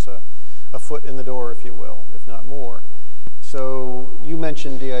perhaps a foot in the door, if you will, if not more. So you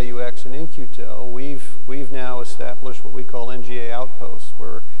mentioned DIUX and In-Q-Tel. We've now established what we call NGA outposts,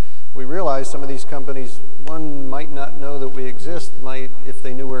 where we realize some of these companies, one, might not know that we exist, might, if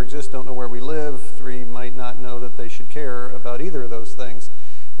they knew we exist, don't know where we live, three, might not know that they should care about either of those things.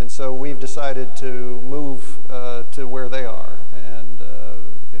 And so we've decided to move to where they are. And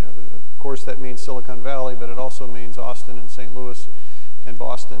you know, of course that means Silicon Valley, but it also means Austin and St. Louis and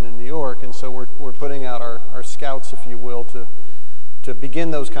Boston and New York. And so we're putting out our scouts, if you will, to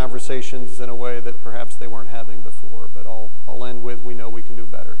begin those conversations in a way that perhaps they weren't having before. But I'll end with, we know we can do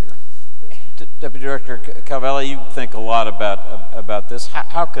better here. Deputy Director Calvelli, you think a lot about this.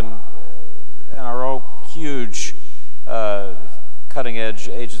 How can NRO, huge cutting-edge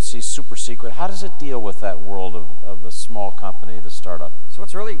agency, super secret, how does it deal with that world of the small company, the startup? So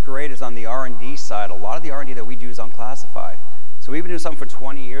what's really great is on the R&D side, a lot of the R&D that we do is unclassified. So we've been doing something for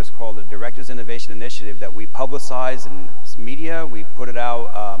 20 years called the Directors Innovation Initiative that we publicize in media. We put it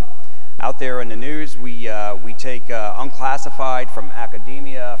out there in the news. We take unclassified from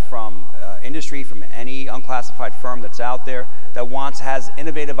academia, from industry, from any unclassified firm that's out there that has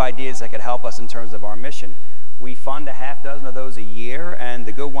innovative ideas that could help us in terms of our mission. We fund a half dozen of those a year, and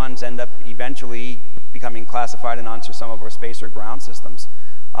the good ones end up eventually becoming classified and onto some of our space or ground systems.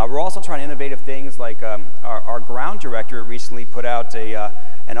 We're also trying innovative things like our ground director recently put out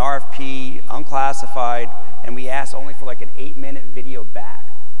an RFP, unclassified, and we asked only for like an 8-minute video back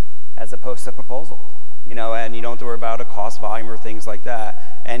as opposed to proposal. You know, and you don't have to worry about a cost volume or things like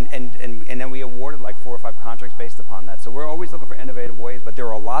that. And then we awarded like 4 or 5 contracts based upon that. So we're always looking for innovative ways, but there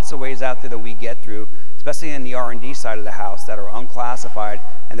are lots of ways out there that we get through, especially in the R&D side of the house, that are unclassified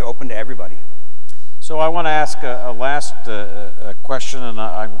and they're open to everybody. So I want to ask a last question, and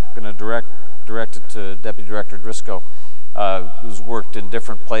I'm going to direct it to Deputy Director Drisko, who's worked in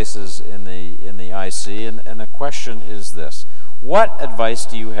different places in the IC, and the question is this. What advice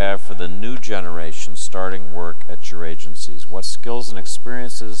do you have for the new generation starting work at your agencies? What skills and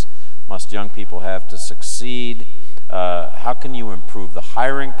experiences must young people have to succeed? How can you improve the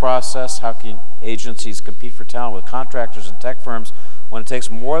hiring process? How can agencies compete for talent with contractors and tech firms when it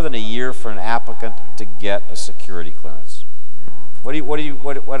takes more than a year for an applicant to get a security clearance? What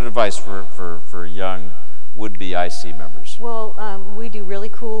advice for young would-be IC members? Well, we do really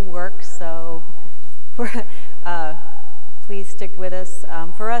cool work, so please stick with us.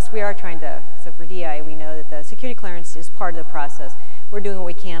 For us, we are trying to, so for DI, we know that the security clearance is part of the process. We're doing what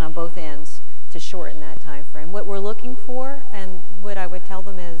we can on both ends to shorten that time frame. What we're looking for, and what I would tell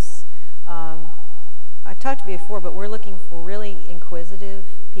them is, I've talked to you before, but we're looking for really inquisitive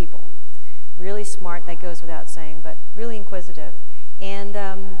people. Really smart, that goes without saying, but really inquisitive. And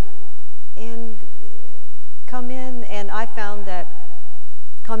come in, and I found that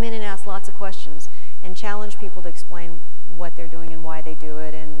come in and ask lots of questions and challenge people to explain what they're doing and why they do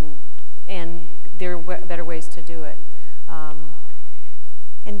it, and there are better ways to do it.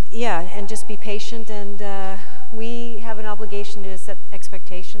 And yeah, and just be patient, and we have an obligation to set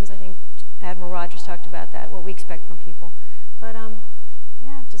expectations. I think Admiral Rogers talked about that, what we expect from people. But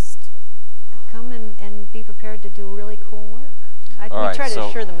yeah, just come and be prepared to do really cool work. We try to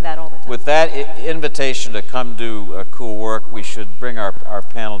assure them of that all the time. With that invitation to come do cool work, we should bring our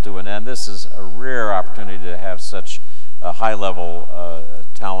panel to an end. This is a rare opportunity to have such high-level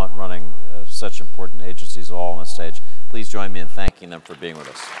talent running such important agencies all on the stage. Please join me in thanking them for being with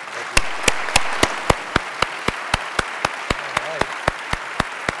us. Thank you.